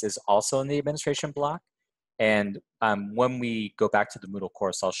Settings is also in the administration block. And when we go back to the Moodle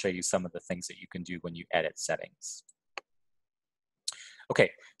course, I'll show you some of the things that you can do when you edit settings.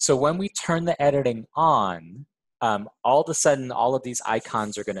 Okay, so when we turn the editing on, all of a sudden, all of these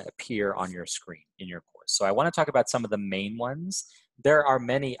icons are going to appear on your screen in your course. So I want to talk about some of the main ones. There are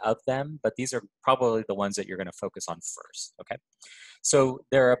many of them, but these are probably the ones that you're going to focus on first, okay? So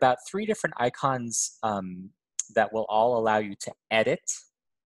there are about 3 different icons that will all allow you to edit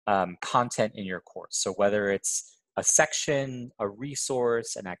content in your course. So whether it's a section, a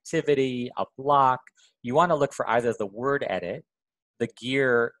resource, an activity, a block, you want to look for either the word edit, the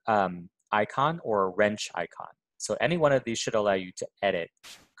gear icon, or a wrench icon. So any one of these should allow you to edit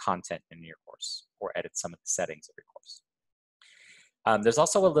content in your course or edit some of the settings of your course. There's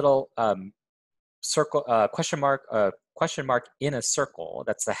also a little circle, question mark in a circle.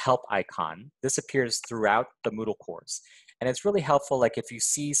 That's the help icon. This appears throughout the Moodle course. And it's really helpful, like if you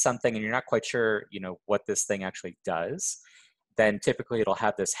see something and you're not quite sure, what this thing actually does, then typically it'll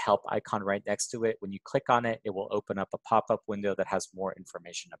have this help icon right next to it. When you click on it, it will open up a pop-up window that has more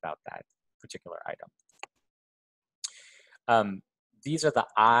information about that particular item. These are the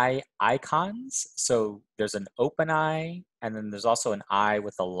eye icons. So there's an open eye, and then there's also an eye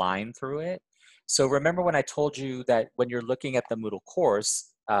with a line through it. So remember when I told you that when you're looking at the Moodle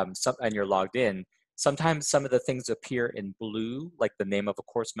course and you're logged in, sometimes some of the things appear in blue, like the name of a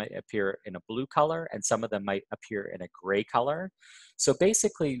course might appear in a blue color, and some of them might appear in a gray color. So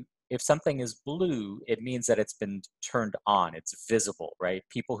basically, if something is blue, it means that it's been turned on, it's visible, right?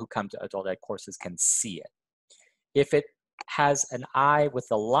 People who come to adult ed courses can see it. If it has an eye with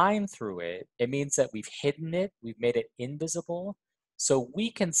a line through it, it means that we've hidden it, we've made it invisible, so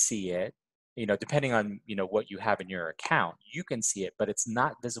we can see it, depending on, what you have in your account, you can see it, but it's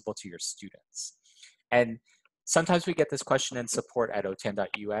not visible to your students. And sometimes we get this question in support at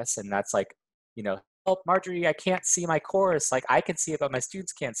OTAN.us, and that's like, help, Marjorie, I can't see my course. Like I can see it, but my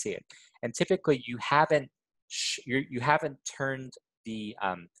students can't see it. And typically you haven't turned the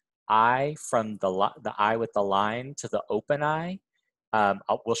eye from the eye with the line to the open eye.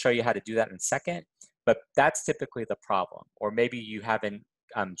 We'll show you how to do that in a second, but that's typically the problem. Or maybe you haven't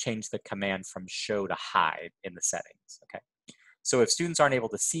changed the command from show to hide in the settings, okay? So if students aren't able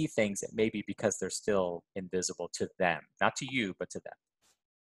to see things, it may be because they're still invisible to them, not to you, but to them.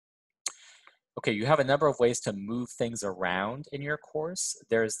 Okay, you have a number of ways to move things around in your course.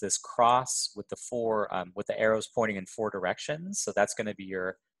 There's this cross with the arrows pointing in 4 directions. So that's going to be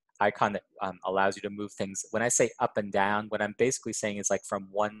your icon that allows you to move things. When I say up and down, what I'm basically saying is like from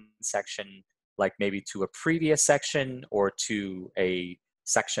one section, like maybe to a previous section or to a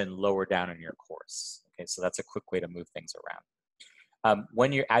section lower down in your course. Okay, so that's a quick way to move things around.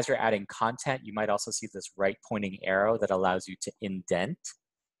 As you're adding content, you might also see this right pointing arrow that allows you to indent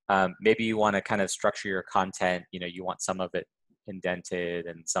Maybe you want to kind of structure your content, you want some of it indented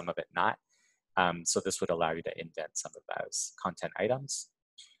and some of it not. So this would allow you to indent some of those content items.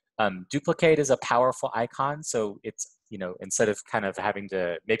 Duplicate is a powerful icon. So it's, instead of kind of having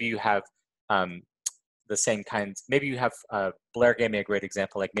to, maybe you have the same kinds, maybe you have, Blair gave me a great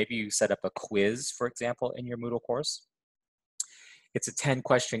example, like maybe you set up a quiz, for example, in your Moodle course. It's a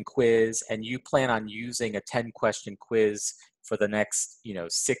 10-question quiz, and you plan on using a 10-question quiz for the next,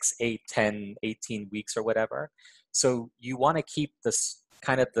 6, 8, 10, 18 weeks or whatever. So you want to keep this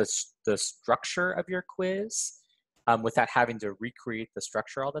kind of the structure of your quiz without having to recreate the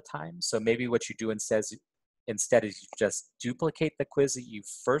structure all the time. So maybe what you do instead is you just duplicate the quiz that you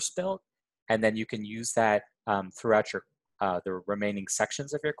first built, and then you can use that throughout your the remaining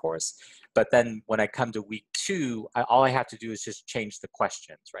sections of your course. But then when I come to week 2, all I have to do is just change the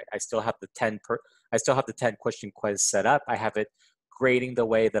questions, right? I still have the 10 question quiz set up. I have it grading the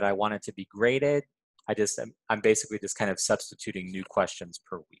way that I want it to be graded. I'm basically just kind of substituting new questions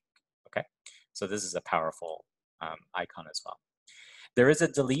per week. Okay, so this is a powerful icon as well. There is a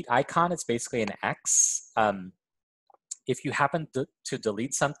delete icon. It's basically an X. If you happen to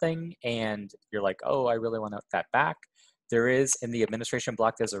delete something and you're like, oh, I really want that back, there is, in the administration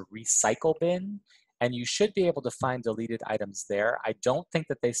block, there's a recycle bin, and you should be able to find deleted items there. I don't think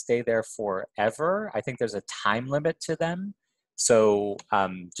that they stay there forever. I think there's a time limit to them. So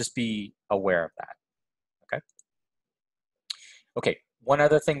just be aware of that, okay? Okay, one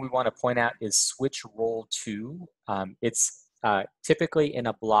other thing we want to point out is switch role to. It's typically in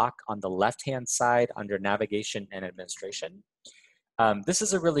a block on the left-hand side under navigation and administration. This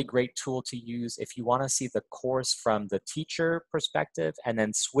is a really great tool to use if you want to see the course from the teacher perspective and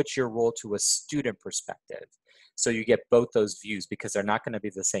then switch your role to a student perspective. So you get both those views because they're not going to be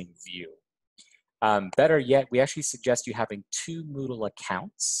the same view. Better yet, we actually suggest you having 2 Moodle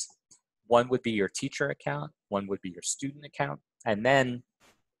accounts. One would be your teacher account, one would be your student account. And then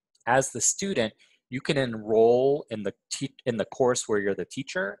as the student, you can enroll in the course where you're the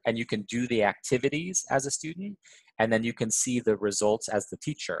teacher, and you can do the activities as a student, and then you can see the results as the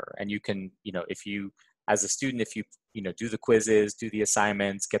teacher. And you can, if you, as a student, if you, do the quizzes, do the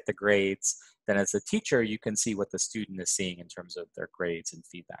assignments, get the grades, then as a teacher, you can see what the student is seeing in terms of their grades and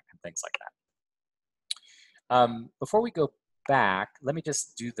feedback and things like that. Before we go back, let me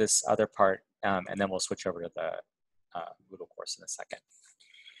just do this other part, and then we'll switch over to the Moodle course in a second.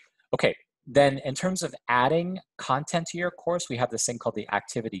 Okay. Then in terms of adding content to your course, we have this thing called the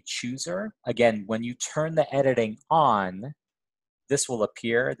activity chooser. Again, when you turn the editing on, this will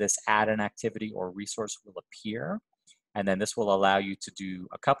appear, this add an activity or resource will appear. And then this will allow you to do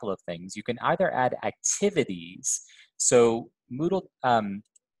a couple of things. You can either add activities. So Moodle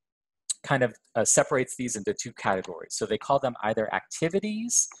kind of separates these into 2 categories. So they call them either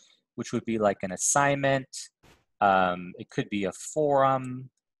activities, which would be like an assignment. It could be a forum.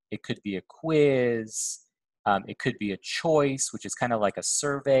 It could be a quiz. It could be a choice, which is kind of like a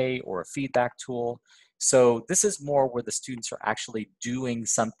survey or a feedback tool. So this is more where the students are actually doing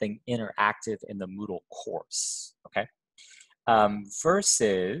something interactive in the Moodle course, okay?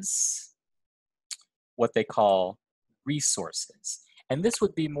 Versus what they call resources. And this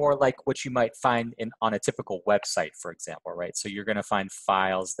would be more like what you might find on a typical website, for example, right? So you're gonna find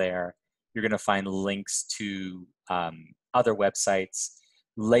files there. You're gonna find links to other websites.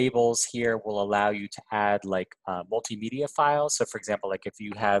 Labels here will allow you to add like multimedia files. So for example, like if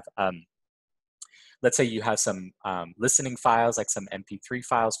you have, let's say you have some listening files, like some MP3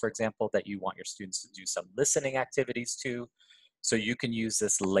 files, for example, that you want your students to do some listening activities to. So you can use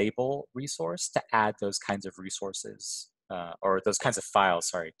this label resource to add those kinds of resources or those kinds of files,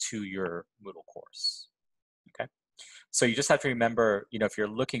 sorry, to your Moodle course, okay? So you just have to remember, if you're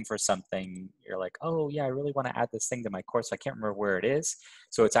looking for something, you're like, oh yeah, I really want to add this thing to my course. I can't remember where it is.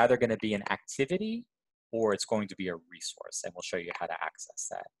 So it's either going to be an activity or it's going to be a resource. And we'll show you how to access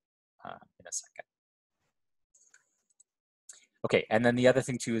that in a second. Okay, and then the other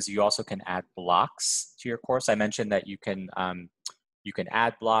thing too is you also can add blocks to your course. I mentioned that you can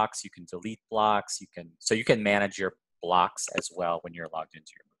add blocks, you can delete blocks, so you can manage your blocks as well when you're logged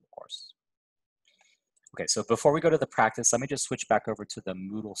into your Moodle course. Okay, so before we go to the practice, let me just switch back over to the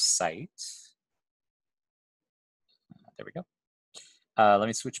Moodle site. There we go. Let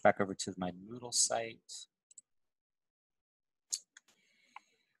me switch back over to my Moodle site.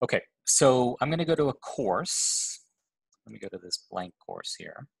 Okay, so I'm gonna go to a course. Let me go to this blank course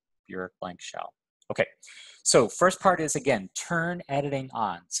here, Burik blank shell. Okay, so first part is, again, turn editing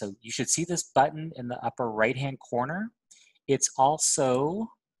on. So you should see this button in the upper right-hand corner. It's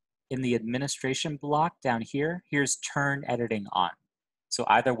also in the administration block down here. Here's turn editing on. So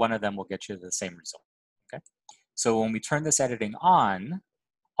either one of them will get you the same result, okay? So when we turn this editing on,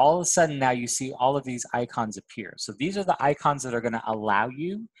 all of a sudden now you see all of these icons appear. So these are the icons that are going to allow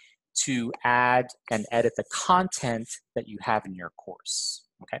you to add and edit the content that you have in your course,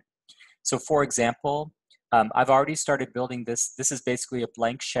 okay? So for example, I've already started building this. This is basically a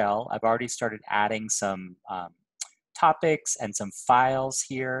blank shell. I've already started adding some topics and some files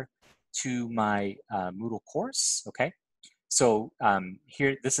here to my Moodle course, okay? So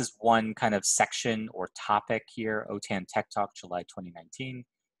here, this is one kind of section or topic here, OTAN Tech Talk, July 2019.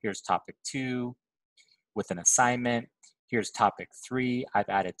 Here's topic 2 with an assignment. Here's topic 3. I've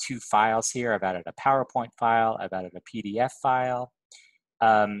added 2 files here. I've added a PowerPoint file. I've added a PDF file.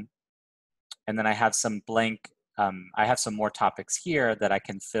 And then I have some blank, I have some more topics here that I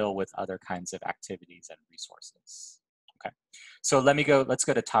can fill with other kinds of activities and resources. Okay, so let's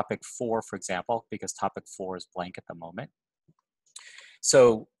go to topic 4, for example, because topic 4 is blank at the moment.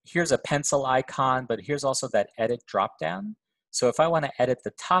 So here's a pencil icon, but here's also that edit dropdown. So if I want to edit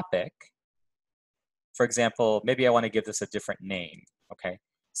the topic, for example, maybe I want to give this a different name, okay?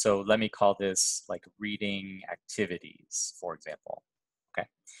 So let me call this like reading activities, for example, okay?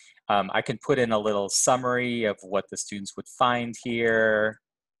 I can put in a little summary of what the students would find here.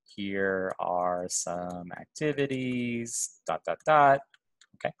 Here are some activities, ... okay?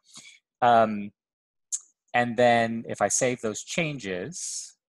 And then if I save those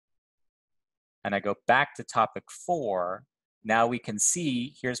changes and I go back to topic 4, now we can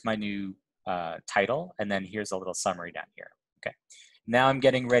see, here's my new title, and then here's a little summary down here, okay? Now I'm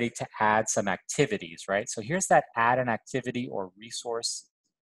getting ready to add some activities, right? So here's that add an activity or resource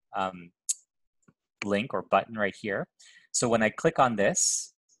link or button right here. So when I click on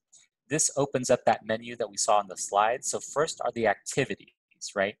this, this opens up that menu that we saw on the slide. So first are the activities,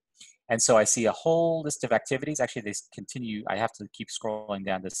 right? And so I see a whole list of activities. Actually, they continue. I have to keep scrolling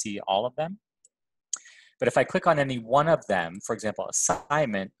down to see all of them. But if I click on any one of them, for example,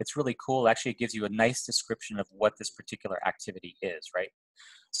 assignment, it's really cool. Actually, it gives you a nice description of what this particular activity is, right?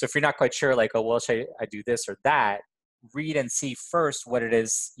 So if you're not quite sure, like, oh, well, should I do this or that, read and see first what it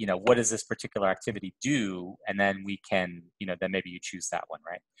is, you know, what does this particular activity do? And then we can, you know, then maybe you choose that one,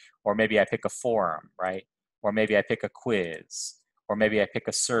 right? Or maybe I pick a forum, right? Or maybe I pick a quiz, or maybe I pick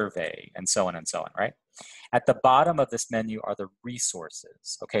a survey, and so on, right? At the bottom of this menu are the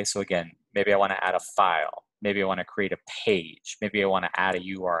resources. Okay, so again, maybe I want to add a file. Maybe I want to create a page. Maybe I want to add a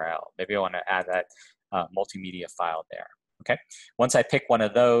URL. Maybe I want to add that multimedia file there. Okay, once I pick one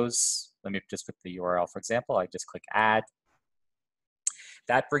of those, let me just put the URL, for example. I just click add.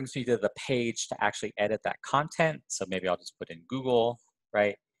 That brings me to the page to actually edit that content. So maybe I'll just put in Google,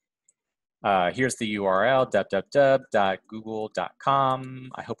 right? Here's the URL,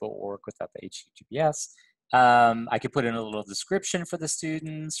 www.google.com. I hope it will work without the HTTPS. I could put in a little description for the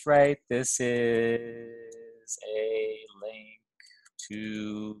students, right? This is a link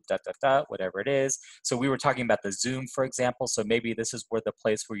to ... whatever it is. So we were talking about the Zoom, for example. So maybe this is where the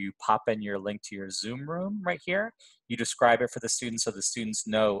place where you pop in your link to your Zoom room right here. You describe it for the students so the students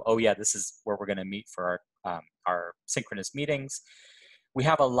know, oh yeah, this is where we're going to meet for our synchronous meetings. We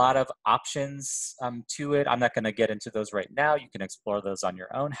have a lot of options to it. I'm not going to get into those right now. You can explore those on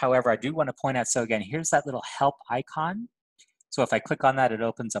your own. However, I do want to point out, so again, here's that little help icon. So if I click on that, it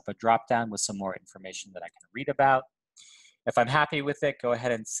opens up a drop-down with some more information that I can read about. If I'm happy with it, go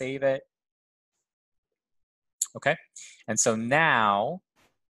ahead and save it. Okay, and so now,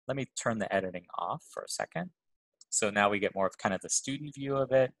 let me turn the editing off for a second. So now we get more of kind of the student view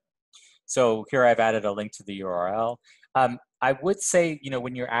of it. So here I've added a link to the URL. I would say, you know,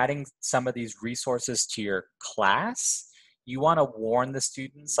 when you're adding some of these resources to your class, you want to warn the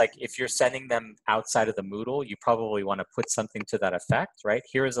students, like if you're sending them outside of the Moodle, you probably want to put something to that effect, right?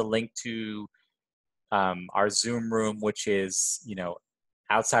 Here is a link to our Zoom room, which is, you know,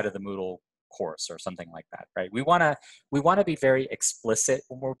 outside of the Moodle course or something like that, right? We want to be very explicit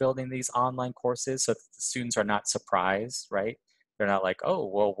when we're building these online courses so that the students are not surprised, right? They're not like, oh,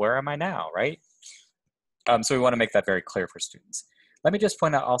 well, where am I now, right? So we want to make that very clear for students. Let me just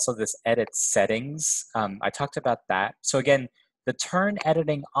point out also this edit settings. I talked about that. So again, the turn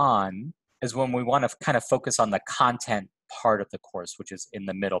editing on is when we want to kind of focus on the content part of the course, which is in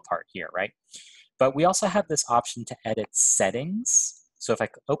the middle part here, right? But we also have this option to edit settings. So if I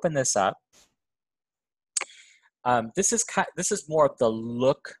open this up, this is more of the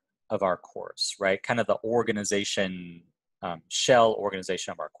look of our course, right? Kind of the organization, shell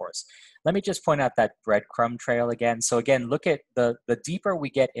organization of our course. Let me just point out that breadcrumb trail again. So again, look at the deeper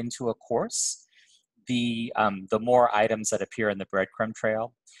we get into a course, the more items that appear in the breadcrumb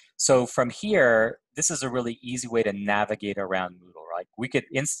trail. So from here, this is a really easy way to navigate around Moodle. Right? We could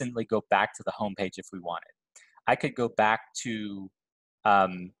instantly go back to the home page if we wanted. I could go back to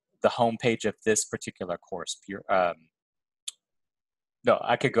the home page of this particular course. No,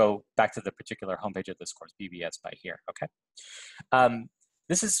 I could go back to the particular homepage of this course, BBS by here, okay?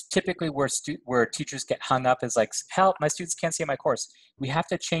 This is typically where teachers get hung up is like, help, my students can't see my course. We have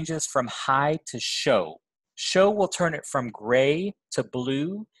to change this from hide to show. Show will turn it from gray to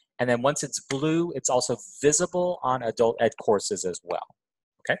blue, and then once it's blue, it's also visible on adult ed courses as well,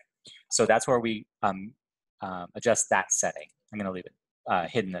 okay? So that's where we adjust that setting. I'm gonna leave it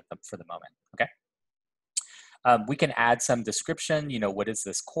hidden for the moment, okay? We can add some description, what is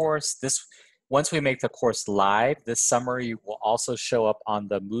this course? Once we make the course live, this summary will also show up on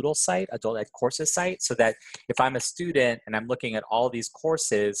the Moodle site, Adult Ed Courses site, so that if I'm a student and I'm looking at all these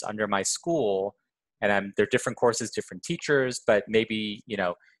courses under my school, and they're different courses, different teachers, but maybe,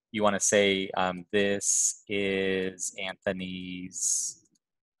 you want to say, this is Anthony's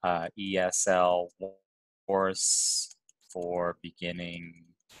ESL course for beginning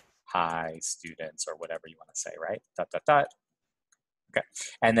high students, or whatever you want to say, right? ... Okay,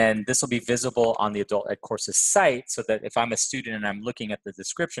 and then this will be visible on the Adult Ed Courses site, so that if I'm a student and I'm looking at the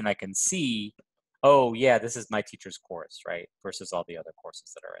description, I can see, oh yeah, this is my teacher's course, right? Versus all the other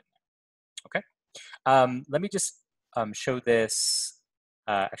courses that are in there. Okay, let me just show this.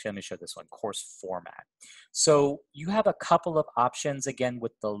 Actually, let me show this one, course format. So you have a couple of options, again,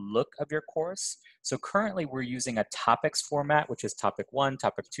 with the look of your course. So currently we're using a topics format, which is topic 1,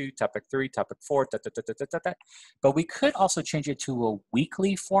 topic 2, topic 3, topic 4, but we could also change it to a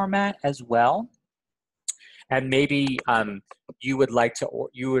weekly format as well. And maybe you would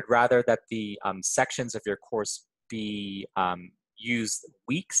rather that the sections of your course be use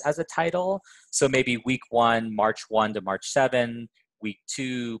weeks as a title. So maybe week 1, March 1 to March 7, week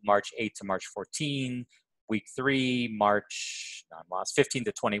 2, March 8 to March 14, week 3, March 15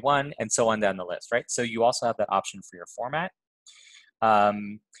 to 21, and so on down the list, right? So you also have that option for your format.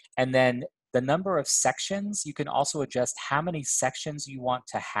 And then the number of sections, you can also adjust how many sections you want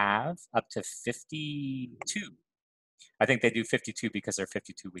to have, up to 52. I think they do 52 because they're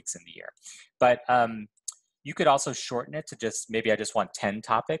 52 weeks in the year. But you could also shorten it to maybe I just want 10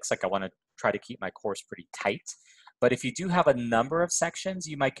 topics, like I want to try to keep my course pretty tight. But if you do have a number of sections,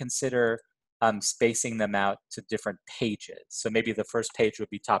 you might consider spacing them out to different pages. So maybe the first page would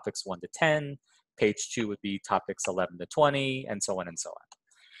be topics 1 to 10, page 2 would be topics 11 to 20, and so on and so on.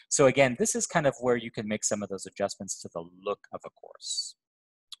 So again, this is kind of where you can make some of those adjustments to the look of a course,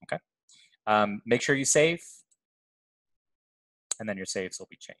 okay? Make sure you save, and then your saves will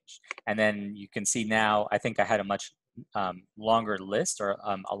be changed. And then you can see now, I think I had a much longer list, or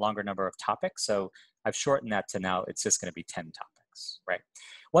a longer number of topics. So I've shortened that to now it's just going to be 10 topics, right?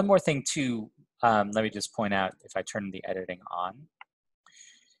 One more thing too, let me just point out, if I turn the editing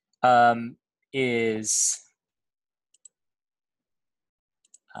on, is,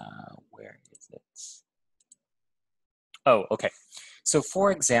 where is it? Oh, okay. So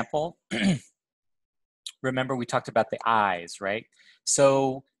for example, remember we talked about the eyes, right?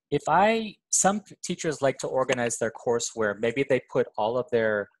 So if some teachers like to organize their course where maybe they put all of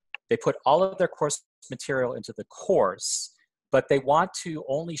their course material into the course, but they want to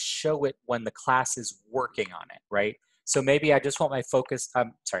only show it when the class is working on it, right? So maybe I just want my focus, I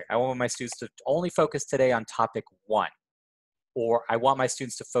want my students to only focus today on topic 1, or I want my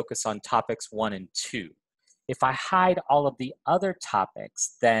students to focus on topics 1 and 2. If I hide all of the other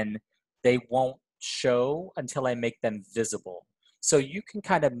topics, then they won't show until I make them visible. So you can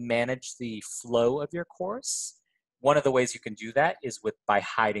kind of manage the flow of your course. One of the ways you can do that is by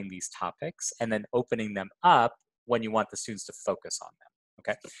hiding these topics and then opening them up when you want the students to focus on them,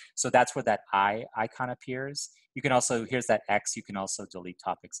 okay? So that's where that eye icon appears. You can also, here's that X, you can also delete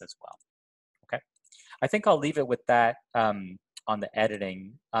topics as well, okay? I think I'll leave it with that on the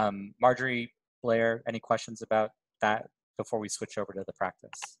editing. Marjorie, Blair, any questions about that before we switch over to the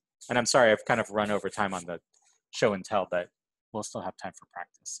practice? And I'm sorry, I've kind of run over time on the show and tell, but we'll still have time for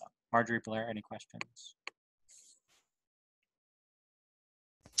practice. So, Marjorie, Blair, any questions?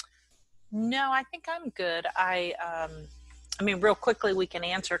 No, I think I'm good. I mean, real quickly, we can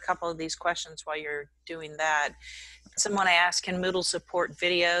answer a couple of these questions while you're doing that. Someone asked, can Moodle support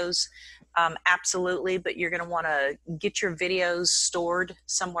videos? Absolutely, but you're going to want to get your videos stored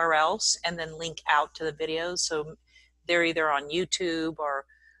somewhere else and then link out to the videos. So they're either on YouTube, or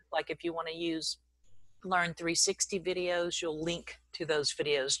like if you want to use Learn 360 videos, you'll link to those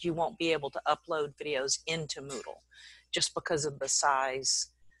videos. You won't be able to upload videos into Moodle just because of the size.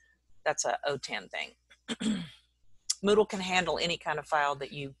 That's a OTAN thing. Moodle can handle any kind of file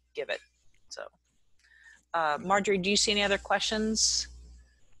that you give it. So Marjorie, do you see any other questions?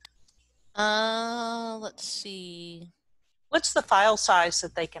 Let's see. What's the file size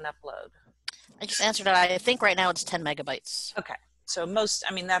that they can upload? I just answered it. I think right now it's 10 megabytes. Okay, so most,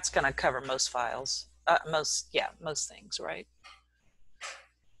 I mean, that's going to cover most files, most things, right?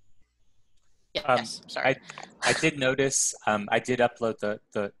 Yes, sorry. I did notice, I did upload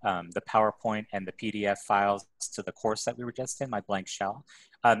the PowerPoint and the PDF files to the course that we were just in, my blank shell.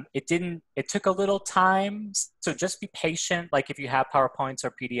 It took a little time, so just be patient. Like if you have PowerPoints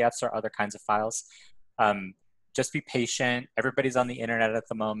or PDFs or other kinds of files, just be patient. Everybody's on the internet at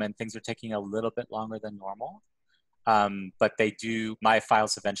the moment. Things are taking a little bit longer than normal. But my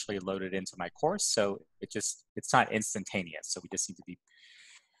files eventually loaded into my course, so it's not instantaneous. So we just need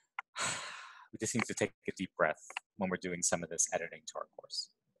to take a deep breath when we're doing some of this editing to our course.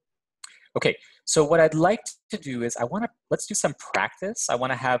 Okay, so what I'd like to do is let's do some practice. I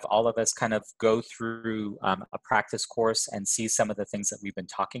want to have all of us kind of go through a practice course and see some of the things that we've been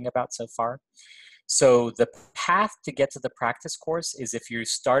talking about so far. So the path to get to the practice course is if you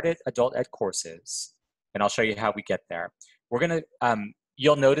started adult ed courses, and I'll show you how we get there. We're gonna,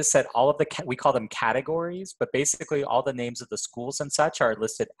 you'll notice that all of we call them categories, but basically all the names of the schools and such are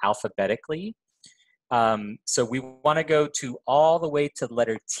listed alphabetically. So we want to go all the way to the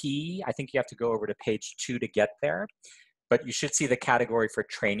letter T. I think you have to go over to page 2 to get there, but you should see the category for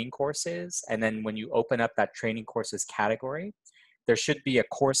training courses. And then when you open up that training courses category, there should be a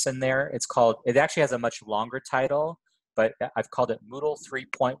course in there. It actually has a much longer title, but I've called it Moodle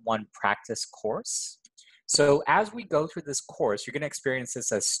 3.1 Practice Course. So as we go through this course, you're going to experience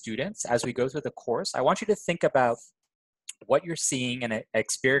this as students. As we go through the course, I want you to think about what you're seeing and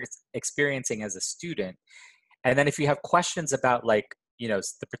experiencing as a student. And then if you have questions about the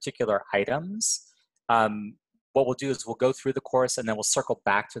particular items, what we'll do is we'll go through the course and then we'll circle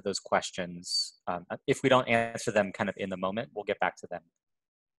back to those questions. If we don't answer them kind of in the moment, we'll get back to them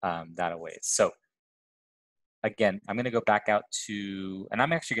that way. So again, I'm going to go back out to, and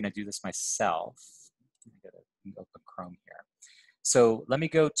I'm actually going to do this myself. Let me open Chrome here. So let me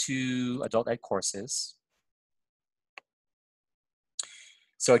go to adult ed courses.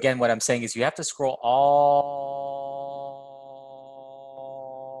 So again, what I'm saying is you have to scroll all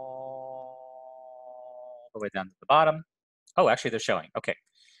the way down to the bottom. Oh, actually they're showing. Okay.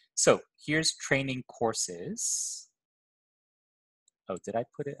 So here's training courses. Oh, did I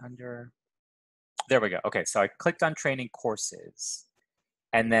put it under? There we go. Okay, so I clicked on training courses.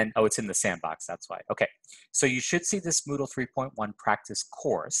 And then, oh, it's in the sandbox, that's why. Okay, so you should see this Moodle 3.1 practice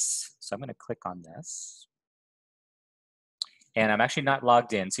course. So I'm gonna click on this. And I'm actually not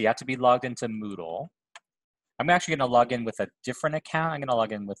logged in, so you have to be logged into Moodle. I'm actually gonna log in with a different account. I'm gonna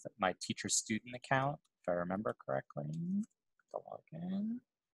log in with my teacher student account, if I remember correctly. To log in.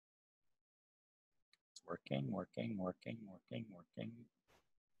 It's working.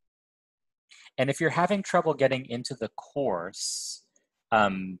 And if you're having trouble getting into the course,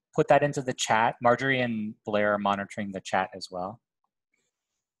 put that into the chat. Marjorie and Blair are monitoring the chat as well.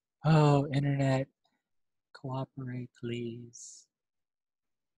 Oh, internet, cooperate, please.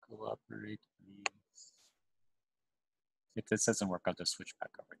 Cooperate, please. If this doesn't work, I'll just switch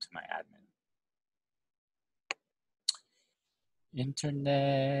back over to my admin.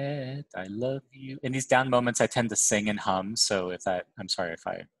 Internet, I love you. In these down moments, I tend to sing and hum. So I'm sorry if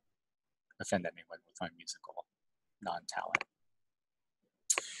I offend anyone with my musical non-talent.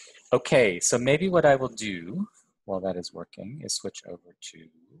 Okay, so maybe what I will do while that is working is switch over to,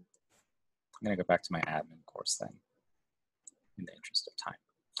 I'm gonna go back to my admin course then, in the interest of time.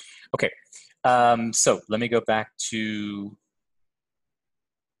 Okay, so let me go back to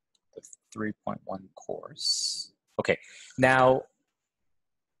the 3.1 course. Okay, now,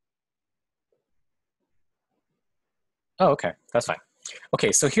 oh, okay, that's fine.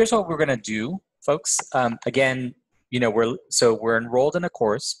 Okay, so here's what we're gonna do, folks. Again, we're enrolled in a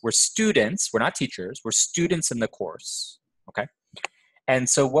course. We're students, we're not teachers, we're students in the course, okay? And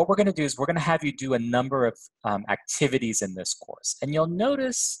so what we're gonna do is we're gonna have you do a number of activities in this course. And you'll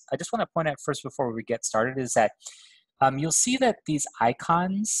notice, I just wanna point out first before we get started, is that you'll see that these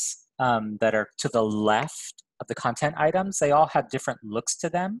icons that are to the left of the content items, they all have different looks to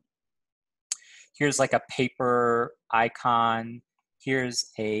them. Here's like a paper icon. Here's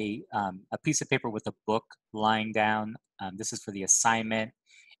a piece of paper with a book lying down. This is for the assignment.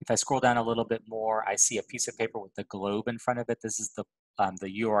 If I scroll down a little bit more, I see a piece of paper with the globe in front of it. This is the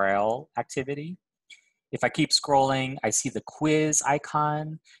URL activity. If I keep scrolling, I see the quiz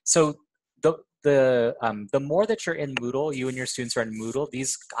icon. So the more that you're in Moodle, you and your students are in Moodle,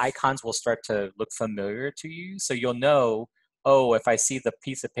 these icons will start to look familiar to you. So you'll know, oh, if I see the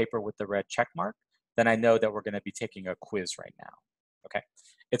piece of paper with the red check mark, then I know that we're going to be taking a quiz right now. Okay.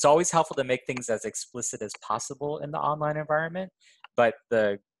 It's always helpful to make things as explicit as possible in the online environment, but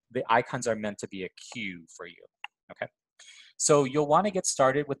the icons are meant to be a cue for you. Okay. So you'll want to get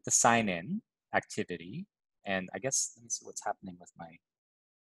started with the sign in activity. And I guess, let me see what's happening with my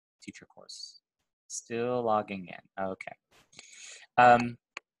teacher course. Still logging in. Okay.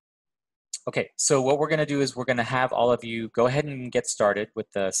 Okay, so what we're going to do is we're going to have all of you go ahead and get started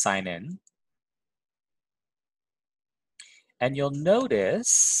with the sign in. And you'll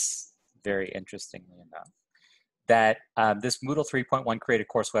notice, very interestingly enough, that this Moodle 3.1 Create a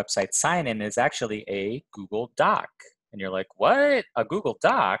Course website sign in is actually a Google Doc. And you're like, what? A Google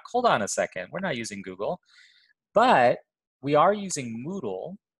Doc? Hold on a second. We're not using Google. But we are using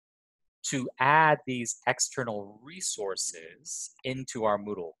Moodle to add these external resources into our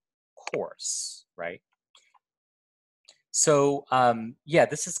Moodle course, right? So yeah,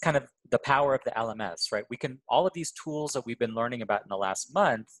 this is kind of the power of the LMS, right? We can, all of these tools that we've been learning about in the last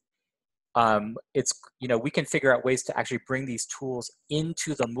month, it's, you know, we can figure out ways to actually bring these tools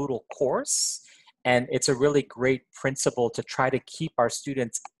into the Moodle course. And it's a really great principle to try to keep our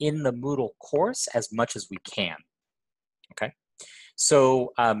students in the Moodle course as much as we can, okay?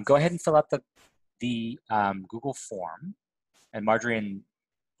 So go ahead and fill out the Google form. And Marjorie and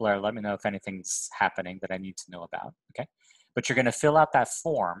Blair, let me know if anything's happening that I need to know about, okay? But you're gonna fill out that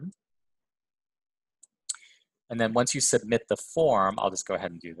form. And then once you submit the form, I'll just go ahead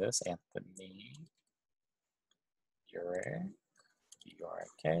and do this. Anthony Burik,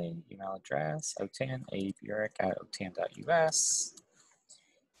 B-U-R-I-K, email address, OTAN, aburik@otan.us.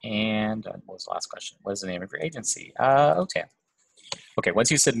 And what was the last question? What is the name of your agency? OTAN. Okay,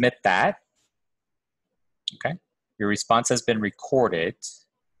 once you submit that, okay, your response has been recorded,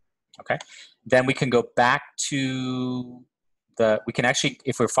 okay? Then we can go back to we can actually,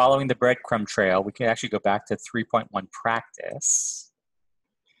 if we're following the breadcrumb trail, we can actually go back to 3.1 practice,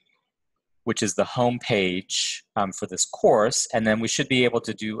 which is the home page for this course, and then we should be able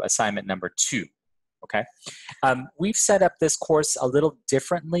to do assignment number 2, okay? We've set up this course a little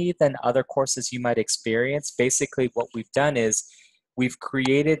differently than other courses you might experience. Basically, what we've done is we've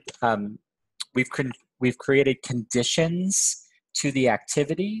created conditions to the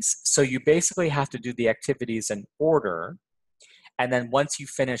activities. So you basically have to do the activities in order. And then once you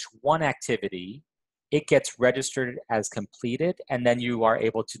finish one activity, it gets registered as completed, and then you are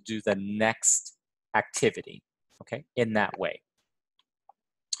able to do the next activity, okay, in that way.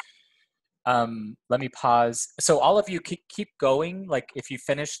 Let me pause. So all of you keep going. Like if you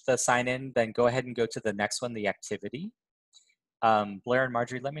finish the sign in, then go ahead and go to the next one, the activity. Blair and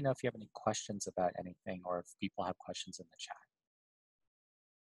Marjorie, let me know if you have any questions about anything or if people have questions in the chat.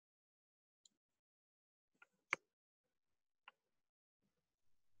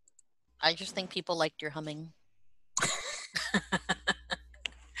 I just think people liked your humming.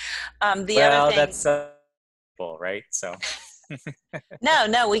 Other thing, that's right? So.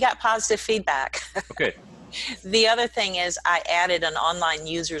 no, we got positive feedback. Oh, good. The other thing is I added an online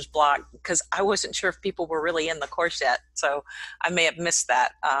users block because I wasn't sure if people were really in the course yet. So I may have missed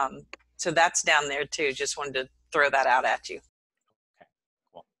that. So that's down there too. Just wanted to throw that out at you. Okay,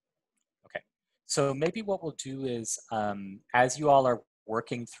 cool. Okay, so maybe what we'll do is as you all are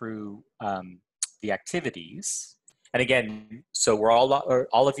working through the activities, and again, so we're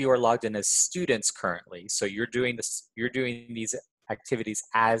all of you are logged in as students currently. So you're doing these activities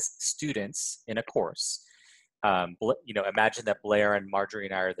as students in a course. You know, imagine that Blair and Marjorie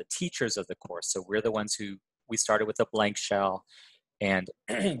and I are the teachers of the course. So we're the ones we started with a blank shell, and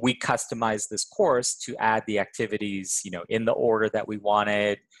we customized this course to add the activities, you know, in the order that we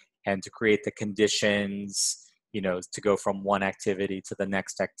wanted, and to create the conditions, you know, to go from one activity to the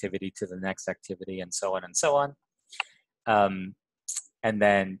next activity to the next activity, and so on and so on. And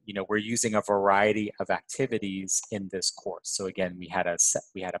then, you know, we're using a variety of activities in this course. So again, we had a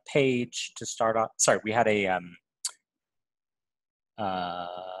page to start off. Sorry, we had a, I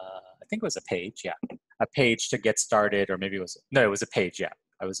think it was a page, yeah. A page to get started, or maybe it was a page, yeah.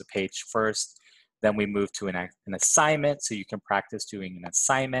 It was a page first. Then we moved to an assignment, so you can practice doing an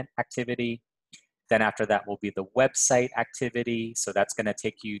assignment activity. Then after that will be the website activity. So that's gonna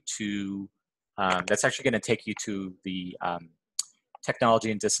take you to, that's actually gonna take you to the Technology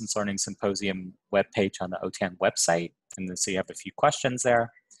and Distance Learning Symposium webpage on the OTAN website. And then so you have a few questions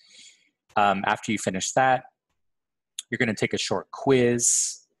there. After you finish that, you're gonna take a short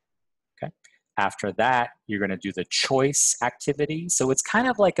quiz, okay? After that, you're gonna do the choice activity. So it's kind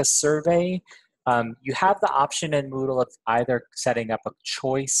of like a survey. You have the option in Moodle of either setting up a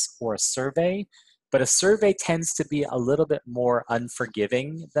choice or a survey. But a survey tends to be a little bit more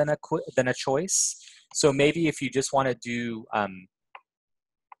unforgiving than a choice. So maybe if you just want to do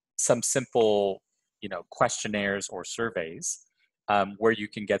some simple, questionnaires or surveys where you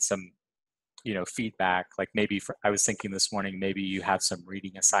can get some, feedback. Like maybe I was thinking this morning, maybe you have some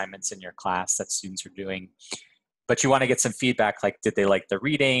reading assignments in your class that students are doing, but you want to get some feedback. Like, did they like the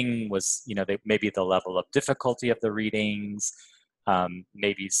reading? Was, maybe the level of difficulty of the readings,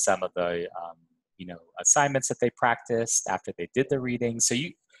 maybe some of the, assignments that they practiced after they did the reading. So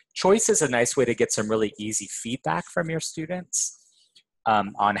choice is a nice way to get some really easy feedback from your students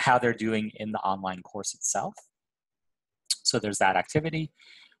on how they're doing in the online course itself. So there's that activity.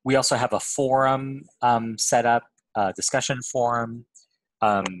 We also have a forum set up, discussion forum.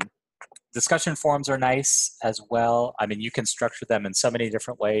 Discussion forums are nice as well. I mean, you can structure them in so many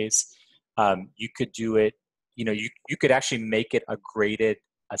different ways. You could do it, you could actually make it a graded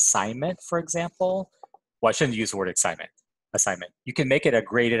assignment, for example. Well, I shouldn't use the word assignment. You can make it a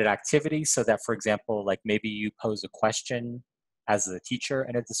graded activity so that, for example, like maybe you pose a question as a teacher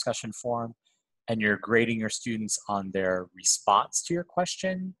in a discussion forum and you're grading your students on their response to your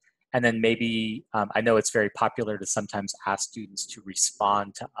question. And then maybe, I know it's very popular to sometimes ask students to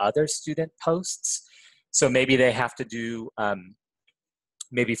respond to other student posts. So maybe they have to do,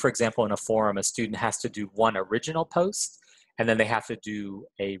 maybe for example, in a forum, a student has to do one original post, and then they have to do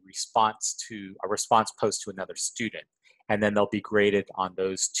a response post to another student. And then they'll be graded on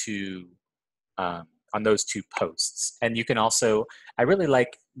those two posts. And you can also, I really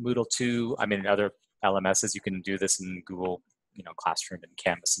like Moodle too. I mean, in other LMSs, you can do this in Google, Classroom and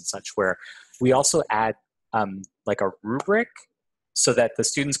Canvas and such, where we also add like a rubric so that the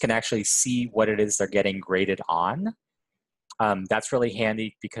students can actually see what it is they're getting graded on. That's really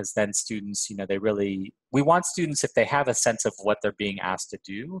handy because then students, we want students, if they have a sense of what they're being asked to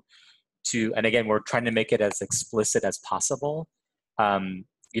do, and again, we're trying to make it as explicit as possible.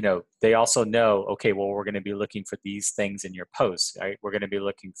 They also know, okay, well, we're going to be looking for these things in your post, right? We're going to be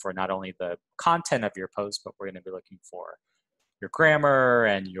looking for not only the content of your post, but we're going to be looking for your grammar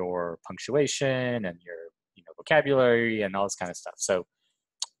and your punctuation and your, vocabulary and all this kind of stuff. So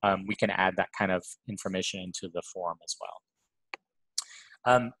we can add that kind of information into the form as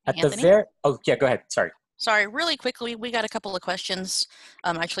well. Oh yeah, go ahead. Sorry, really quickly, we got a couple of questions.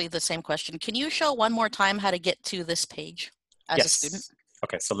 Actually, the same question. Can you show one more time how to get to this page as a student?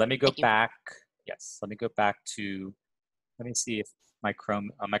 Okay, so let me go back. Yes, let me go back to, let me see if my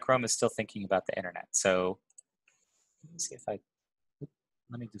Chrome is still thinking about the internet. So let me see if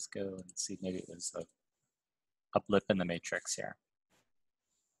let me just go and see, maybe it was a blip in the matrix here.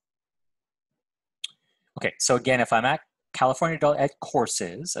 Okay, so again, if I'm at California Adult Ed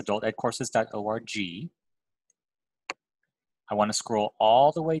Courses, adultedcourses.org, I want to scroll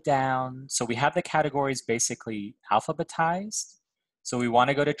all the way down. So we have the categories basically alphabetized. So we want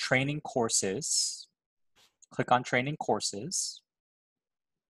to go to training courses, click on training courses,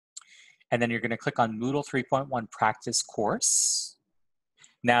 and then you're going to click on Moodle 3.1 practice course.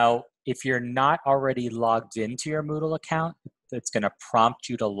 Now, if you're not already logged into your Moodle account, it's going to prompt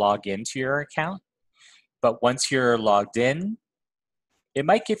you to log into your account. But once you're logged in, it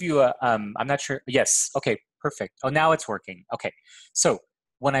might give you a, I'm not sure. Yes, okay, perfect. Oh, now it's working. Okay, so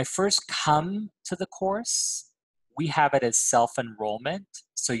when I first come to the course, we have it as self-enrollment.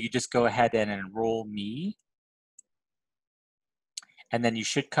 So you just go ahead and enroll me. And then you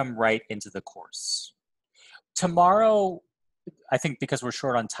should come right into the course. Tomorrow, I think because we're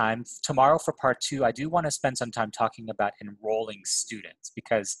short on time, tomorrow for part 2, I do want to spend some time talking about enrolling students,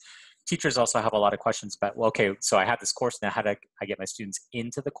 because teachers also have a lot of questions about, well, okay, so I have this course now, how do I get my students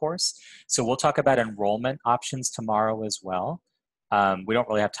into the course? So we'll talk about enrollment options tomorrow as well. We don't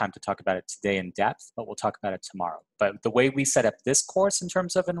really have time to talk about it today in depth, but we'll talk about it tomorrow. But the way we set up this course in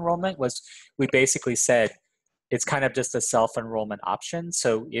terms of enrollment was, we basically said it's kind of just a self-enrollment option.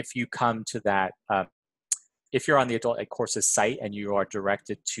 So if you come to that, if you're on the Adult Ed Courses site and you are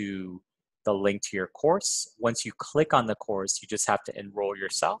directed to the link to your course, once you click on the course, you just have to enroll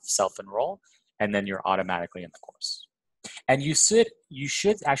yourself, self-enroll, and then you're automatically in the course. And you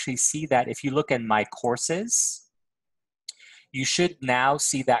should actually see that if you look in My Courses, you should now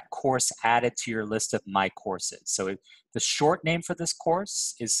see that course added to your list of My Courses. So the short name for this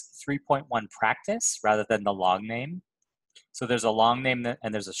course is 3.1 Practice rather than the long name. So there's a long name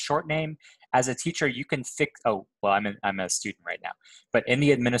and there's a short name. As a teacher, you can fix, oh, well, I'm a student right now, but in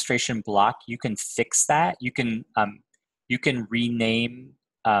the administration block, you can fix that. You can rename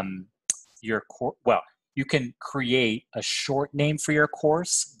your course. Well, you can create a short name for your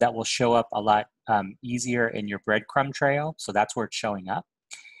course that will show up a lot easier in your breadcrumb trail. So that's where it's showing up.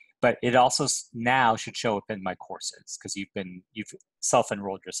 but it also now should show up in my courses because you've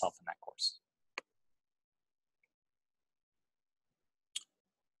self-enrolled yourself in that course.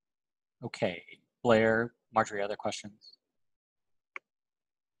 Okay, Blair, Marjorie, other questions?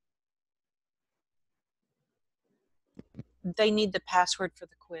 They need the password for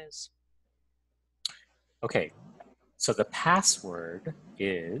the quiz. Okay, so the password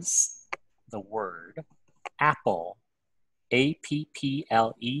is the word apple,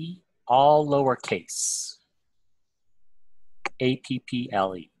 A-P-P-L-E, all lowercase,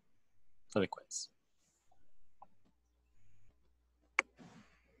 A-P-P-L-E for the quiz.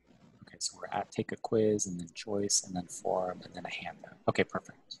 Okay, so we're at take a quiz and then choice and then form and then a handout. Okay,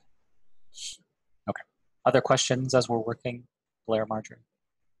 perfect. Okay, other questions as we're working, Blair, Marjorie?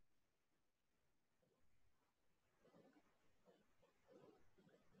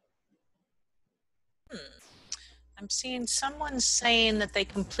 I'm seeing someone saying that they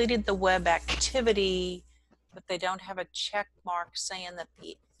completed the web activity, but they don't have a check mark saying that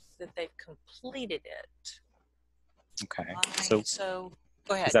they've completed it. Okay, So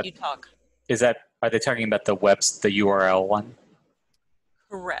go ahead, you talk. Are they talking about the URL one?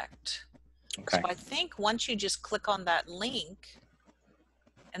 Correct. Okay. So I think once you just click on that link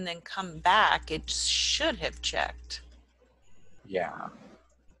and then come back, it should have checked. Yeah.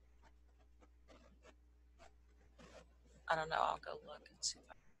 I don't know, I'll go look and see.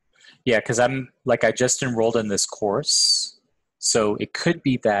 Yeah, because I just enrolled in this course. So it could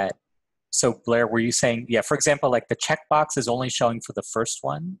be that, so Blair, were you saying, yeah, for example, like the checkbox is only showing for the first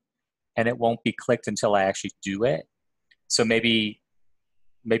one and it won't be clicked until I actually do it. So maybe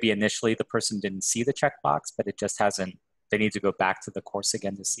initially the person didn't see the checkbox, but it just hasn't, they need to go back to the course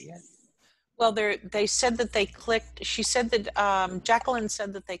again to see it. Well, they said that they clicked, she said that, Jacqueline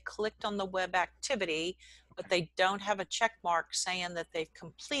said that they clicked on the web activity, but they don't have a check mark saying that they've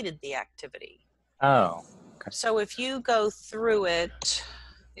completed the activity. Oh, okay. So if you go through it,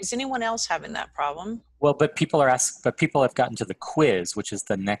 is anyone else having that problem? Well, but people have gotten to the quiz, which is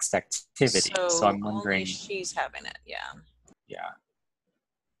the next activity. So I'm wondering. Only she's having it, yeah. Yeah.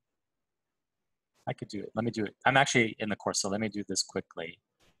 I could do it. Let me do it. I'm actually in the course, so let me do this quickly.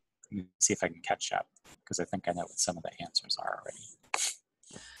 Let me see if I can catch up, because I think I know what some of the answers are already.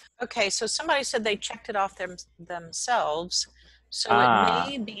 Okay, so somebody said they checked it off themselves. So it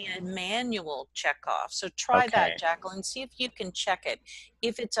may be a manual checkoff. So try that, Jacqueline. See if you can check it.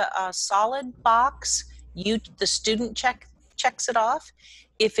 If it's a solid box, the student checks it off.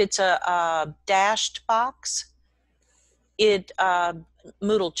 If it's a dashed box,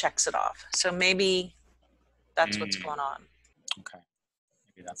 Moodle checks it off. So maybe that's what's going on. Okay,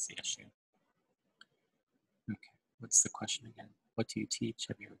 maybe that's the issue. Okay, what's the question again? What do you teach?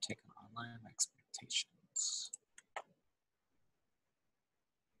 Have you ever taken online expectations?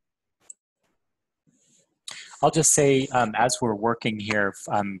 I'll just say, as we're working here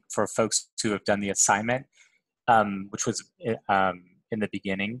for folks who have done the assignment, which was in the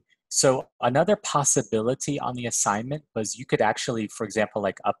beginning. So another possibility on the assignment was you could actually, for example,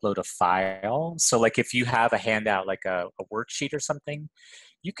 like upload a file. So like if you have a handout, like a worksheet or something,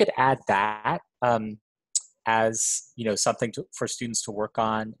 you could add that as something for students to work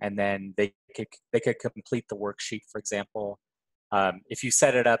on, and then they could complete the worksheet, for example. If you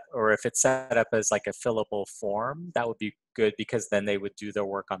set it up, or if it's set up as like a fillable form, that would be good, because then they would do their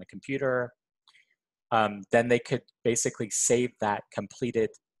work on the computer. Then they could basically save that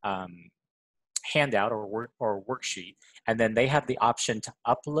completed handout or worksheet, and then they have the option to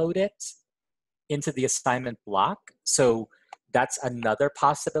upload it into the assignment block. So that's another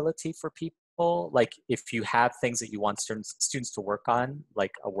possibility for people. Like if you have things that you want students to work on,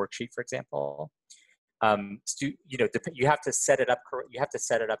 like a worksheet, for example, you have to set it up. You have to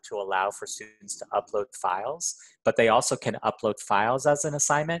set it up to allow for students to upload files, but they also can upload files as an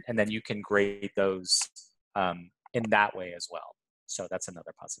assignment, and then you can grade those in that way as well. So that's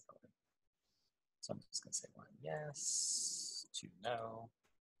another possibility. So I'm just going to say 1 yes, 2 no,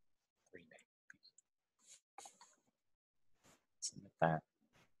 3 maybe. Submit that.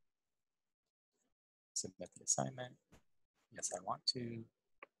 Submit the assignment. Yes, I want to.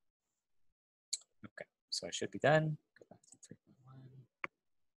 Okay, so I should be done. Go back to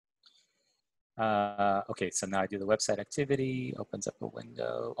 3.1. Okay, so now I do the website activity, opens up a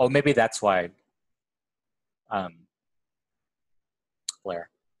window. Oh, maybe that's why,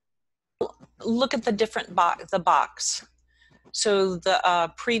 Blair. Look at the different box. So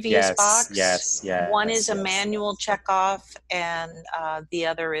the previous box, yes, one is a manual checkoff, and the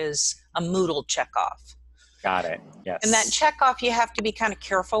other is a Moodle checkoff. Got it. Yes. And that checkoff you have to be kind of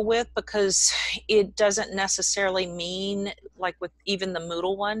careful with, because it doesn't necessarily mean, like with even the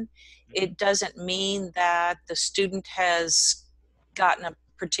Moodle one, it doesn't mean that the student has gotten a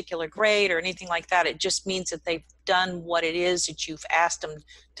particular grade or anything like that. It just means that they've done what it is that you've asked them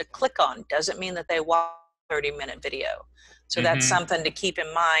to click on. Doesn't mean that they watch a 30-minute video. So that's something to keep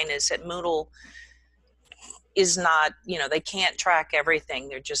in mind, is that Moodle is not, they can't track everything.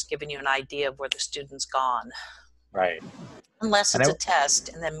 They're just giving you an idea of where the student's gone. Right. Unless it's a test,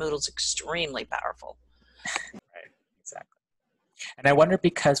 and then Moodle's extremely powerful. Right, exactly. And I wonder,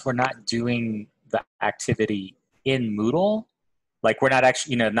 because we're not doing the activity in Moodle, like we're not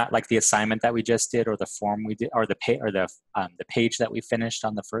actually, not like the assignment that we just did, or the form we did, or the page that we finished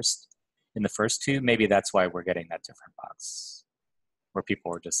on in the first two. Maybe that's why we're getting that different box, where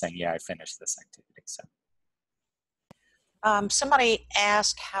people were just saying, "Yeah, I finished this activity." So. Somebody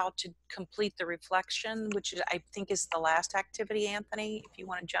asked how to complete the reflection, which I think is the last activity, Anthony, if you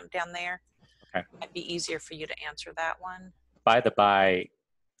want to jump down there. Okay. It'd be easier for you to answer that one. By the by,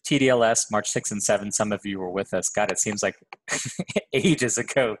 TDLS, March 6 and 7, some of you were with us. God, it seems like ages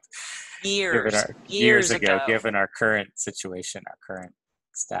ago. Years ago, given our current situation, our current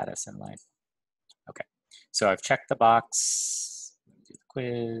status in life. Okay, so I've checked the box, do the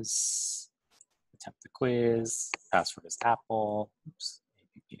quiz. Attempt the quiz. Password is Apple. Oops.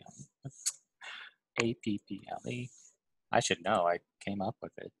 APPLE. I should know. I came up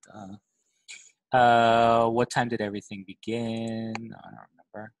with it. What time did everything begin? I don't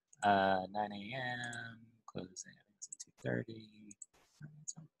remember. 9 a.m. Closing at 2:30.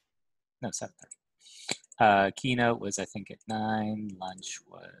 No, 7:30. Keynote was, I think, at 9. Lunch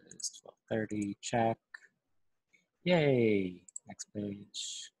was 12:30. Check. Yay. Next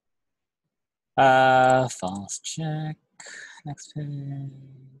page. False check. Next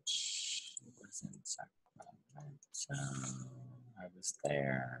page. It was in Sacramento. I was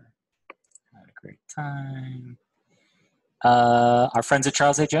there. Had a great time. Our friends at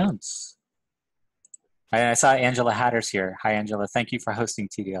Charles A. Jones. I saw Angela Hatter's here. Hi, Angela. Thank you for hosting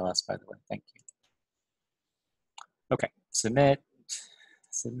TDLS, by the way. Thank you. Okay, submit.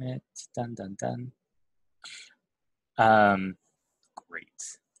 Submit. Done, done, done.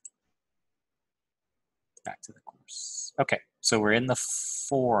 Great. Back to the course. Okay, so we're in the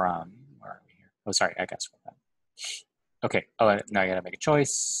forum. Where are we here? Oh, sorry, I guess we're done. Okay, now I gotta make a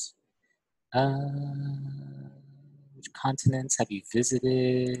choice. Which continents have you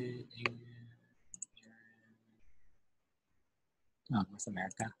visited? Oh, North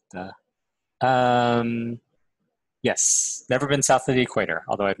America. Duh. Yes, never been south of the equator,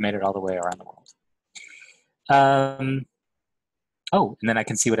 although I've made it all the way around the world. Oh, and then I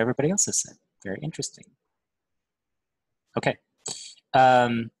can see what everybody else has said. Very interesting. Okay.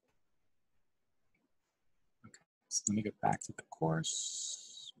 Okay, so let me go back to the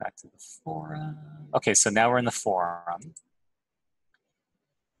course, back to the forum. Okay, so now we're in the forum.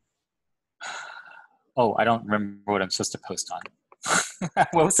 Oh, I don't remember what I'm supposed to post on.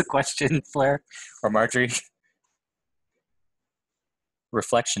 What was the question, Blair or Marjorie?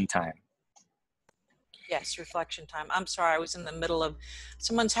 Reflection time. Yes, reflection time. I'm sorry, I was in the middle of,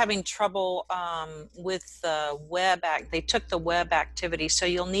 someone's having trouble with the web they took the web activity. So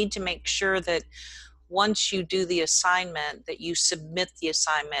you'll need to make sure that once you do the assignment, that you submit the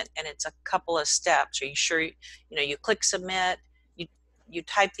assignment, and it's a couple of steps. Are you sure, you click submit, you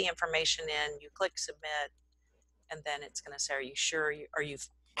type the information in, you click submit, and then it's going to say, are you sure, are you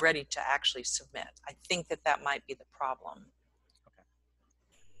ready to actually submit? I think that might be the problem.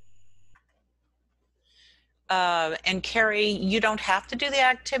 And Carrie, you don't have to do the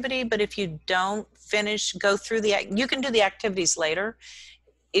activity, but if you don't go through you can do the activities later.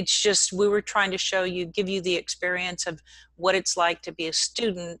 It's just, we were trying to give you the experience of what it's like to be a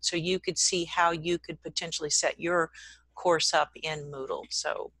student, so you could see how you could potentially set your course up in Moodle.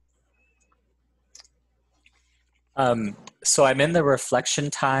 So I'm in the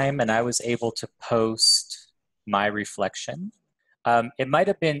reflection time, and I was able to post my reflection. It might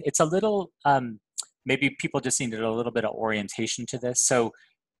have been, it's a little, maybe people just needed a little bit of orientation to this. So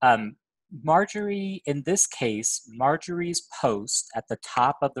Marjorie, in this case, Marjorie's post at the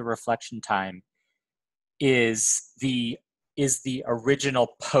top of the reflection time is the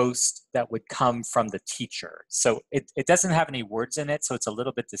original post that would come from the teacher. So it doesn't have any words in it, so it's a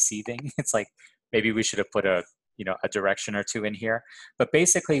little bit deceiving. It's like, maybe we should have put a direction or two in here. But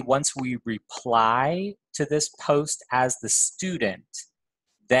basically, once we reply to this post as the student,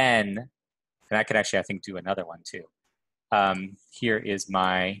 then, and I could actually, I think, do another one too. Here is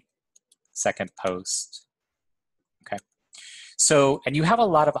my second post. Okay. So, and you have a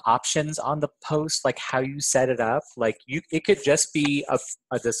lot of options on the post, like how you set it up. Like it could just be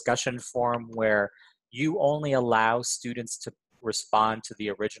a discussion forum where you only allow students to respond to the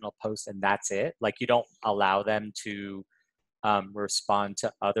original post and that's it. Like you don't allow them to respond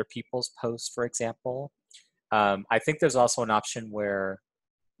to other people's posts, for example. I think there's also an option where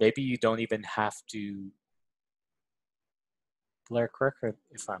maybe you don't even have to, Blair, correct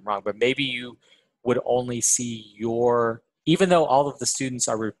if I'm wrong, but maybe you would only see your, even though all of the students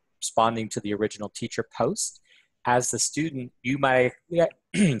are responding to the original teacher post, as the student, you might,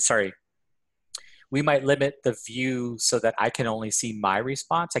 sorry, we might limit the view so that I can only see my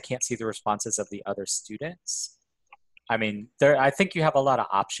response. I can't see the responses of the other students. I mean, I think you have a lot of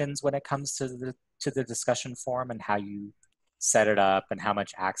options when it comes to the discussion forum and how you set it up and how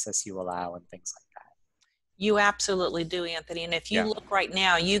much access you allow and things like that. You absolutely do, Anthony. And if you look right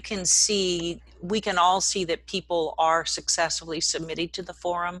now, you can see, we can all see that people are successfully submitting to the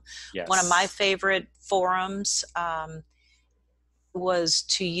forum. Yes. One of my favorite forums was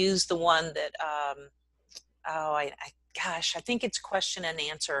to use the one that, gosh, I think it's question and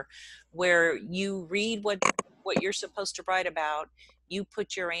answer, where you read what you're supposed to write about, you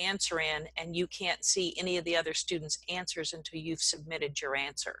put your answer in, and you can't see any of the other students' answers until you've submitted your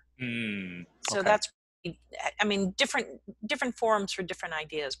answer. So that's, I mean, different forums for different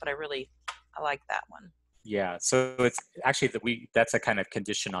ideas, but I like that one. Yeah, so it's actually that's a kind of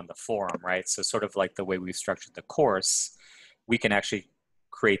condition on the forum, right? So sort of like the way we've structured the course, we can actually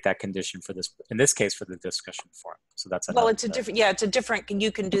create that condition for this, in this case, for the discussion forum. So that's another. Well, it's a different, it's a different,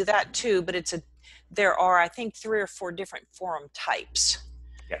 you can do that too, but there are, I think, 3 or 4 different forum types.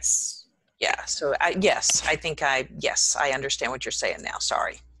 Yes. Yeah, so I understand what you're saying now.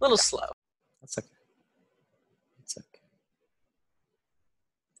 Sorry, a little slow. That's okay. That's okay.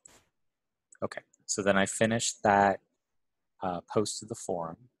 Okay, so then I finished that post to the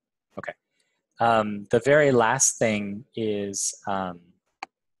forum. Okay. The very last thing is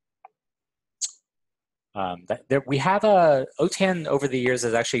we have OTAN over the years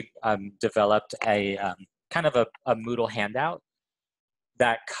has actually developed a kind of a Moodle handout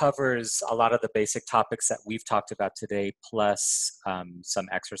that covers a lot of the basic topics that we've talked about today, plus some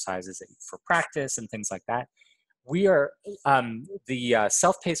exercises for practice and things like that. We are, the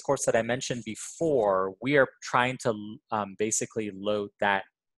self-paced course that I mentioned before, we are trying to basically load that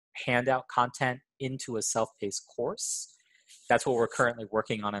handout content into a self-paced course. That's what we're currently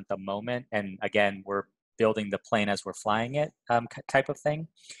working on at the moment. And again, we're building the plane as we're flying it type of thing.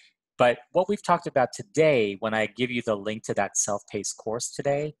 But what we've talked about today, when I give you the link to that self-paced course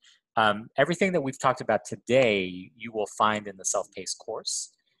today, everything that we've talked about today, you will find in the self-paced course.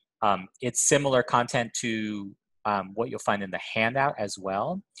 It's similar content to what you'll find in the handout as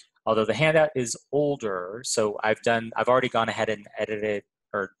well. Although the handout is older, so I've already gone ahead and edited,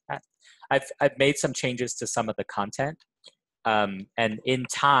 or I've made some changes to some of the content. And in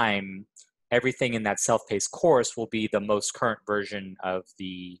time, everything in that self-paced course will be the most current version of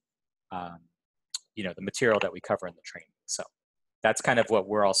the the material that we cover in the training. So that's kind of what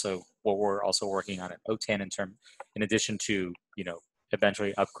we're also working on at OTAN in addition to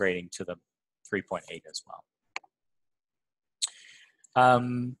eventually upgrading to the 3.8 as well.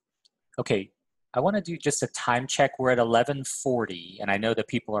 Okay, I want to do just a time check. We're at 11:40, and I know that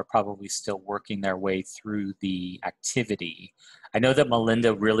people are probably still working their way through the activity. I know that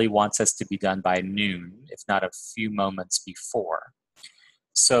Melinda really wants us to be done by noon, if not a few moments before.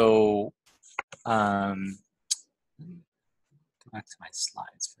 So, go back to my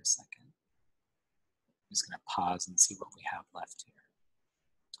slides for a second. I'm just going to pause and see what we have left here.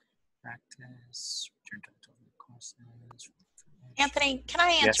 Practice, return to the courses. Anthony, can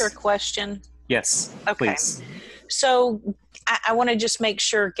I answer a question? Yes, okay. Please. So I want to just make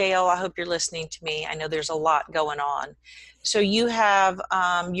sure, Gail, I hope you're listening to me. I know there's a lot going on. So you have,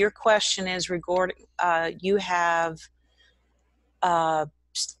 your question is regarding, you have a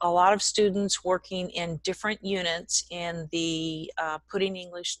lot of students working in different units in the Putting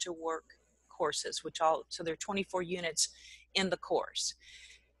English to Work courses, so there are 24 units in the course.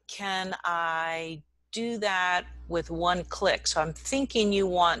 Can I do that with one click? So I'm thinking you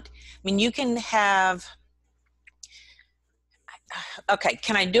can have, okay,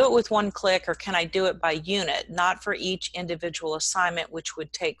 can I do it with one click, or can I do it by unit, not for each individual assignment, which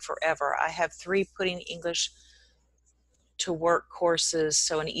would take forever? I have 3 Putting English to Work courses,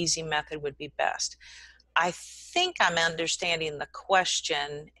 so an easy method would be best. I think I'm understanding the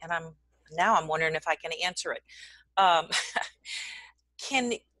question, and I'm wondering if I can answer it.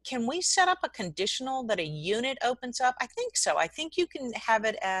 Can we set up a conditional that a unit opens up? I think so. I think you can have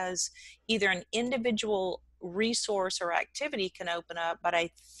it as either an individual resource or activity can open up, but I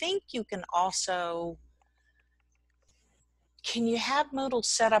think you can also, can you have Moodle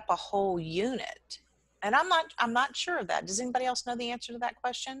set up a whole unit? And I'm not sure of that. Does anybody else know the answer to that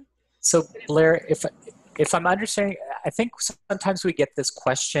question? So Blair, if I'm understanding, I think sometimes we get this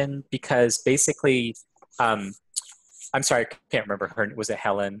question because basically, I'm sorry, I can't remember her. Was it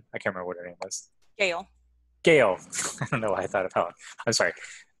Helen? I can't remember what her name was. Gail. Gail. I don't know why I thought of Helen. I'm sorry.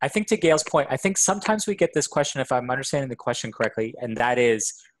 I think to Gail's point, I think sometimes we get this question, if I'm understanding the question correctly, and that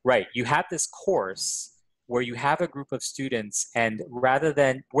is, right, you have this course where you have a group of students, and rather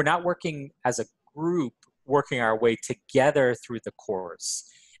than, we're not working as a group, working our way together through the course.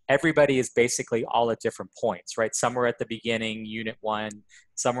 Everybody is basically all at different points, right? Some are at the beginning, Unit 1,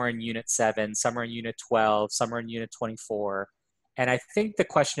 some are in Unit 7, some are in Unit 12, some are in Unit 24. And I think the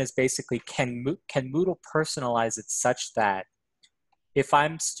question is basically, can Moodle personalize it such that if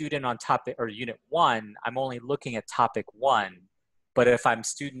I'm student on topic or Unit 1, I'm only looking at topic 1, but if I'm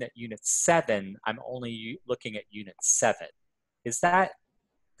student at Unit 7, I'm only looking at Unit 7. Is that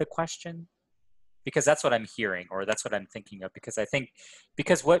the question? Because that's what I'm hearing, or that's what I'm thinking of, because I think,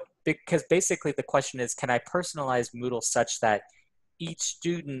 because basically the question is, can I personalize Moodle such that each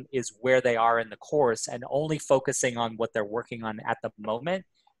student is where they are in the course and only focusing on what they're working on at the moment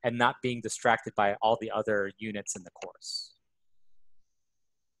and not being distracted by all the other units in the course?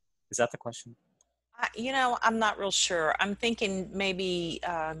 Is that the question? You know, I'm not real sure. I'm thinking maybe,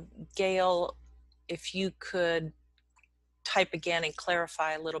 Gail, if you could type again and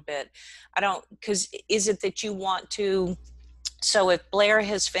clarify a little bit. Because is it that you want to, so if Blair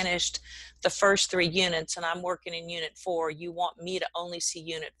has finished the first 3 units and I'm working in Unit 4, you want me to only see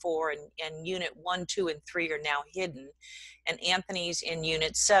Unit 4, and Unit 1, 2, and 3 are now hidden. And Anthony's in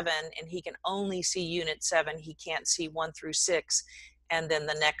Unit 7 and he can only see Unit 7. He can't see 1 through 6 and then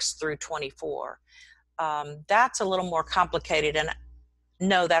the next through 24. That's a little more complicated, and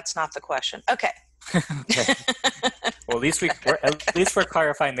no, that's not the question. Okay. Okay. Well, at least we're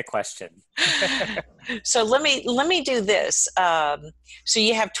clarifying the question. So let me do this. So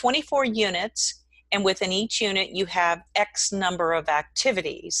you have 24 units, and within each unit you have X number of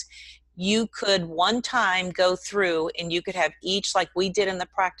activities. You could one time go through and you could have each, like we did in the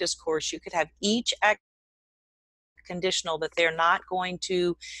practice course, you could have each conditional that they're not going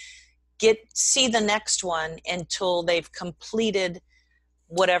to see the next one until they've completed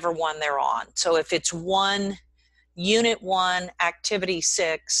whatever one they're on. So if it's Unit 1, Activity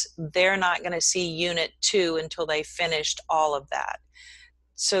 6, they're not going to see Unit 2 until they finished all of that.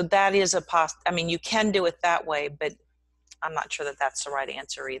 So that is I mean, you can do it that way, but I'm not sure that that's the right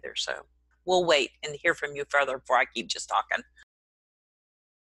answer either. So we'll wait and hear from you further before I keep just talking.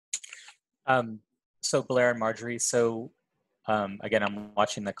 So Blair and Marjorie, so again, I'm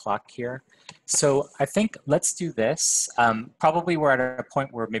watching the clock here. So I think let's do this. Probably we're at a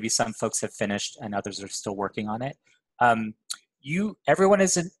point where maybe some folks have finished and others are still working on it. Everyone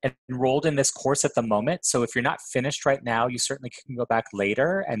is enrolled in this course at the moment. So if you're not finished right now, you certainly can go back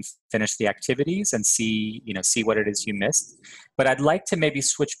later and finish the activities and see what it is you missed. But I'd like to maybe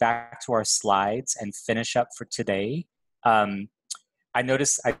switch back to our slides and finish up for today. I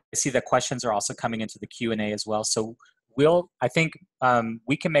see that questions are also coming into the Q&A as well. So I think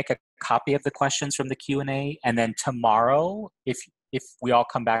we can make a copy of the questions from the Q&A, and then tomorrow, if we all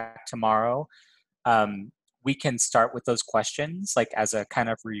come back tomorrow, we can start with those questions, like as a kind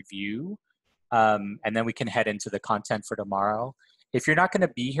of review, and then we can head into the content for tomorrow. If you're not going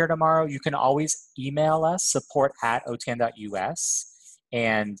to be here tomorrow, you can always email us, support@otan.us,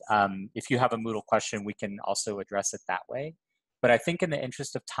 and if you have a Moodle question, we can also address it that way. But I think in the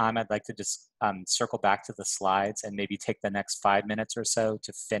interest of time, I'd like to just circle back to the slides and maybe take the next 5 minutes or so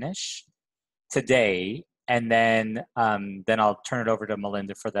to finish today. And then I'll turn it over to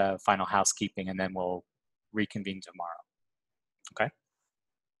Melinda for the final housekeeping, and then we'll reconvene tomorrow. Okay?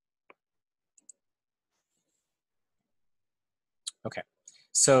 Okay.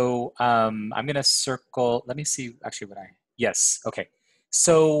 So I'm going to circle. Let me see actually yes. Okay.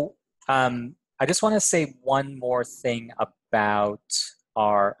 So I just want to say one more thing about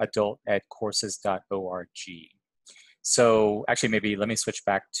our adultedcourses.org. So actually, maybe let me switch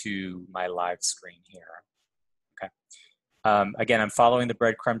back to my live screen here. Okay. Again, I'm following the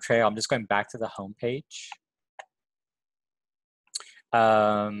breadcrumb trail. I'm just going back to the home page.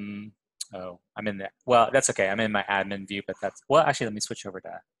 Oh, I'm in there. Well, that's okay. I'm in my admin view, but well, actually, let me switch over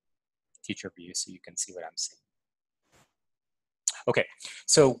to teacher view so you can see what I'm seeing. Okay,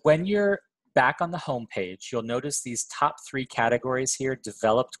 so when you're back on the home page, you'll notice these top 3 categories here: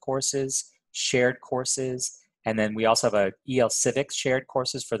 developed courses, shared courses, And then we also have a EL Civics shared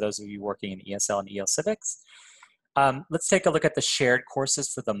courses for those of you working in ESL and EL Civics. Let's take a look at the shared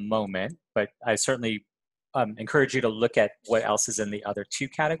courses for the moment, but I certainly encourage you to look at what else is in the other two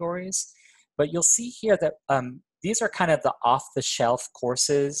categories. But you'll see here that these are kind of the off-the-shelf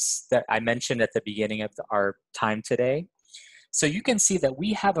courses that I mentioned at the beginning of our time today. So you can see that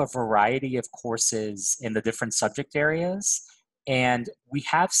we have a variety of courses in the different subject areas, and we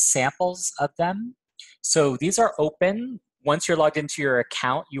have samples of them. So these are open. Once you're logged into your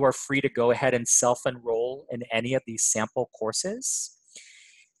account, you are free to go ahead and self-enroll in any of these sample courses.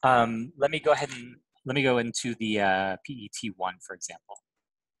 Let me go into the PET one, for example.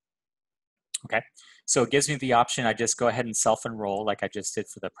 Okay, so it gives me the option. I just go ahead and self-enroll like I just did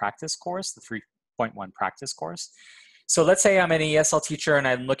for the practice course, the 3.1 practice course. So let's say I'm an ESL teacher and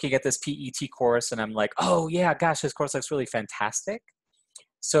I'm looking at this PET course and I'm like, oh yeah, gosh, this course looks really fantastic.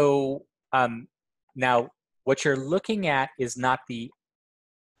 So now what you're looking at is not the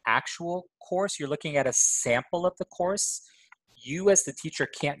actual course. You're looking at a sample of the course. You as the teacher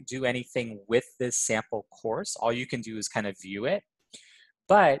can't do anything with this sample course. All you can do is kind of view it.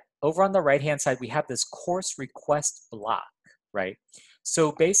 But over on the right-hand side, we have this course request block, right?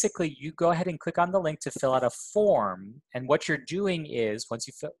 So basically, you go ahead and click on the link to fill out a form. And what you're doing is, once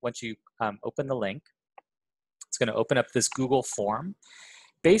you open the link, it's going to open up this Google form.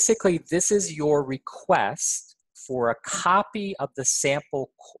 Basically, this is your request for a copy of the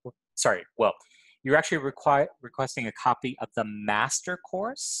sample. You're actually requesting a copy of the master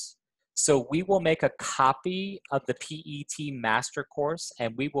course. So we will make a copy of the PET master course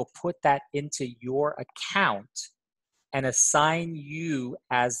and we will put that into your account and assign you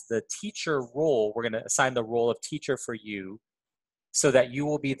as the teacher role. We're going to assign the role of teacher for you so that you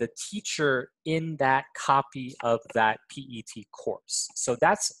will be the teacher in that copy of that PET course. So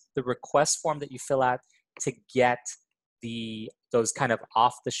that's the request form that you fill out to get those kind of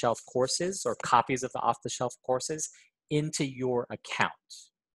off-the-shelf courses or copies of the off-the-shelf courses into your account.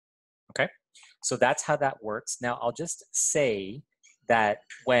 Okay, so that's how that works. Now I'll just say that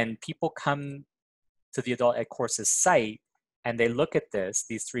when people come to the Adult Ed Courses site and they look at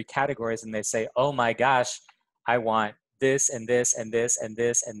these three categories and they say, oh my gosh, I want this and this and this and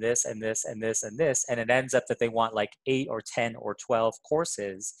this and this and this and this and this, and it ends up that they want like 8 or 10 or 12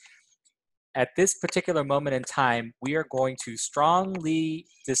 courses. At this particular moment in time, we are going to strongly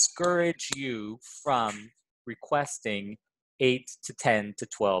discourage you from requesting 8 to 10 to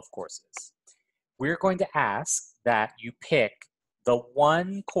 12 courses. We're going to ask that you pick the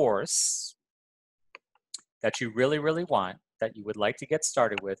one course that you really, really want, that you would like to get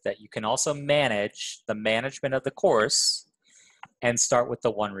started with, that you can also manage the management of the course, and start with the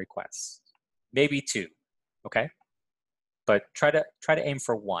one request. Maybe 2, okay? But try to aim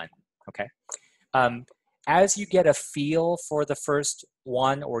for 1, okay? As you get a feel for the first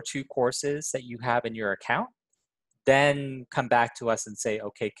 1 or 2 courses that you have in your account, then come back to us and say,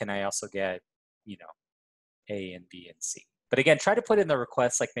 okay, can I also get, A and B and C? But again, try to put in the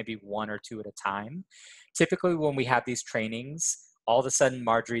requests like maybe 1 or 2 at a time. Typically when we have these trainings, all of a sudden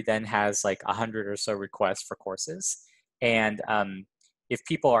Marjorie then has like 100 or so requests for courses. And if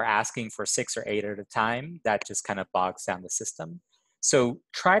people are asking for 6 or 8 at a time, that just kind of bogs down the system. So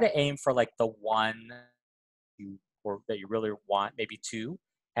try to aim for like the 1 that you really want, maybe 2,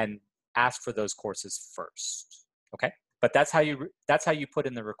 and ask for those courses first. Okay, but that's how you put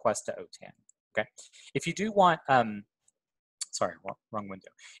in the request to OTAN. Okay, if you do want, sorry, wrong window.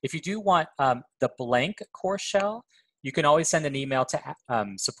 If you do want the blank course shell, you can always send an email to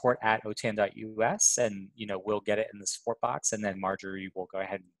support@otan.us, and we'll get it in the support box, and then Marjorie will go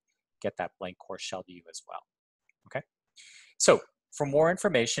ahead and get that blank course shell to you as well. Okay, so for more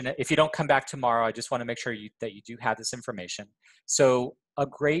information, if you don't come back tomorrow, I just want to make sure that you do have this information. So a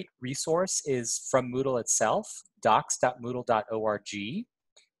great resource is from Moodle itself, docs.moodle.org.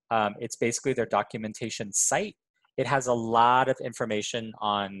 It's basically their documentation site. It has a lot of information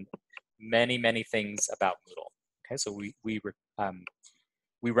on many, many things about Moodle. Okay, so we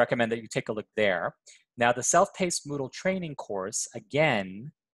recommend that you take a look there. Now the self-paced Moodle training course,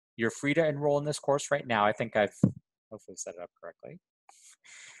 again, you're free to enroll in this course right now. I think I've hopefully set it up correctly.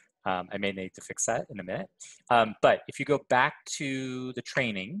 I may need to fix that in a minute. But if you go back to the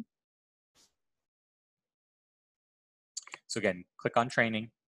training, so again, click on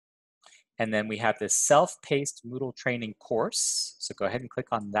training, and then we have this self-paced Moodle training course. So go ahead and click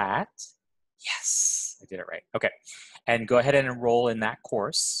on that. Yes, I did it right. Okay, and go ahead and enroll in that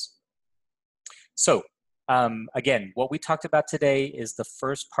course. So again, what we talked about today is the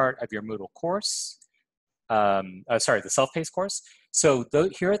first part of your Moodle course. the self-paced course. So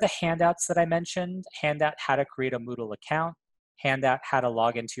here are the handouts that I mentioned. Handout how to create a Moodle account. Handout how to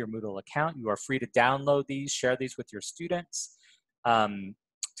log into your Moodle account. You are free to download these, share these with your students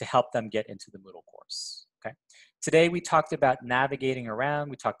to help them get into the Moodle course. Okay. Today we talked about navigating around.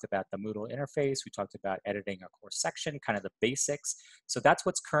 We talked about the Moodle interface. We talked about editing a course section, kind of the basics. So that's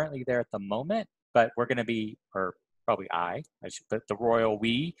what's currently there at the moment, but we're going to be, or probably but the royal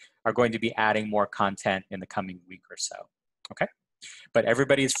we are going to be adding more content in the coming week or so. Okay. But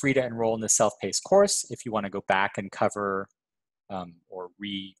everybody is free to enroll in the self-paced course if you want to go back and cover or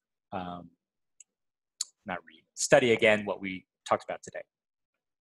study again what we talked about today.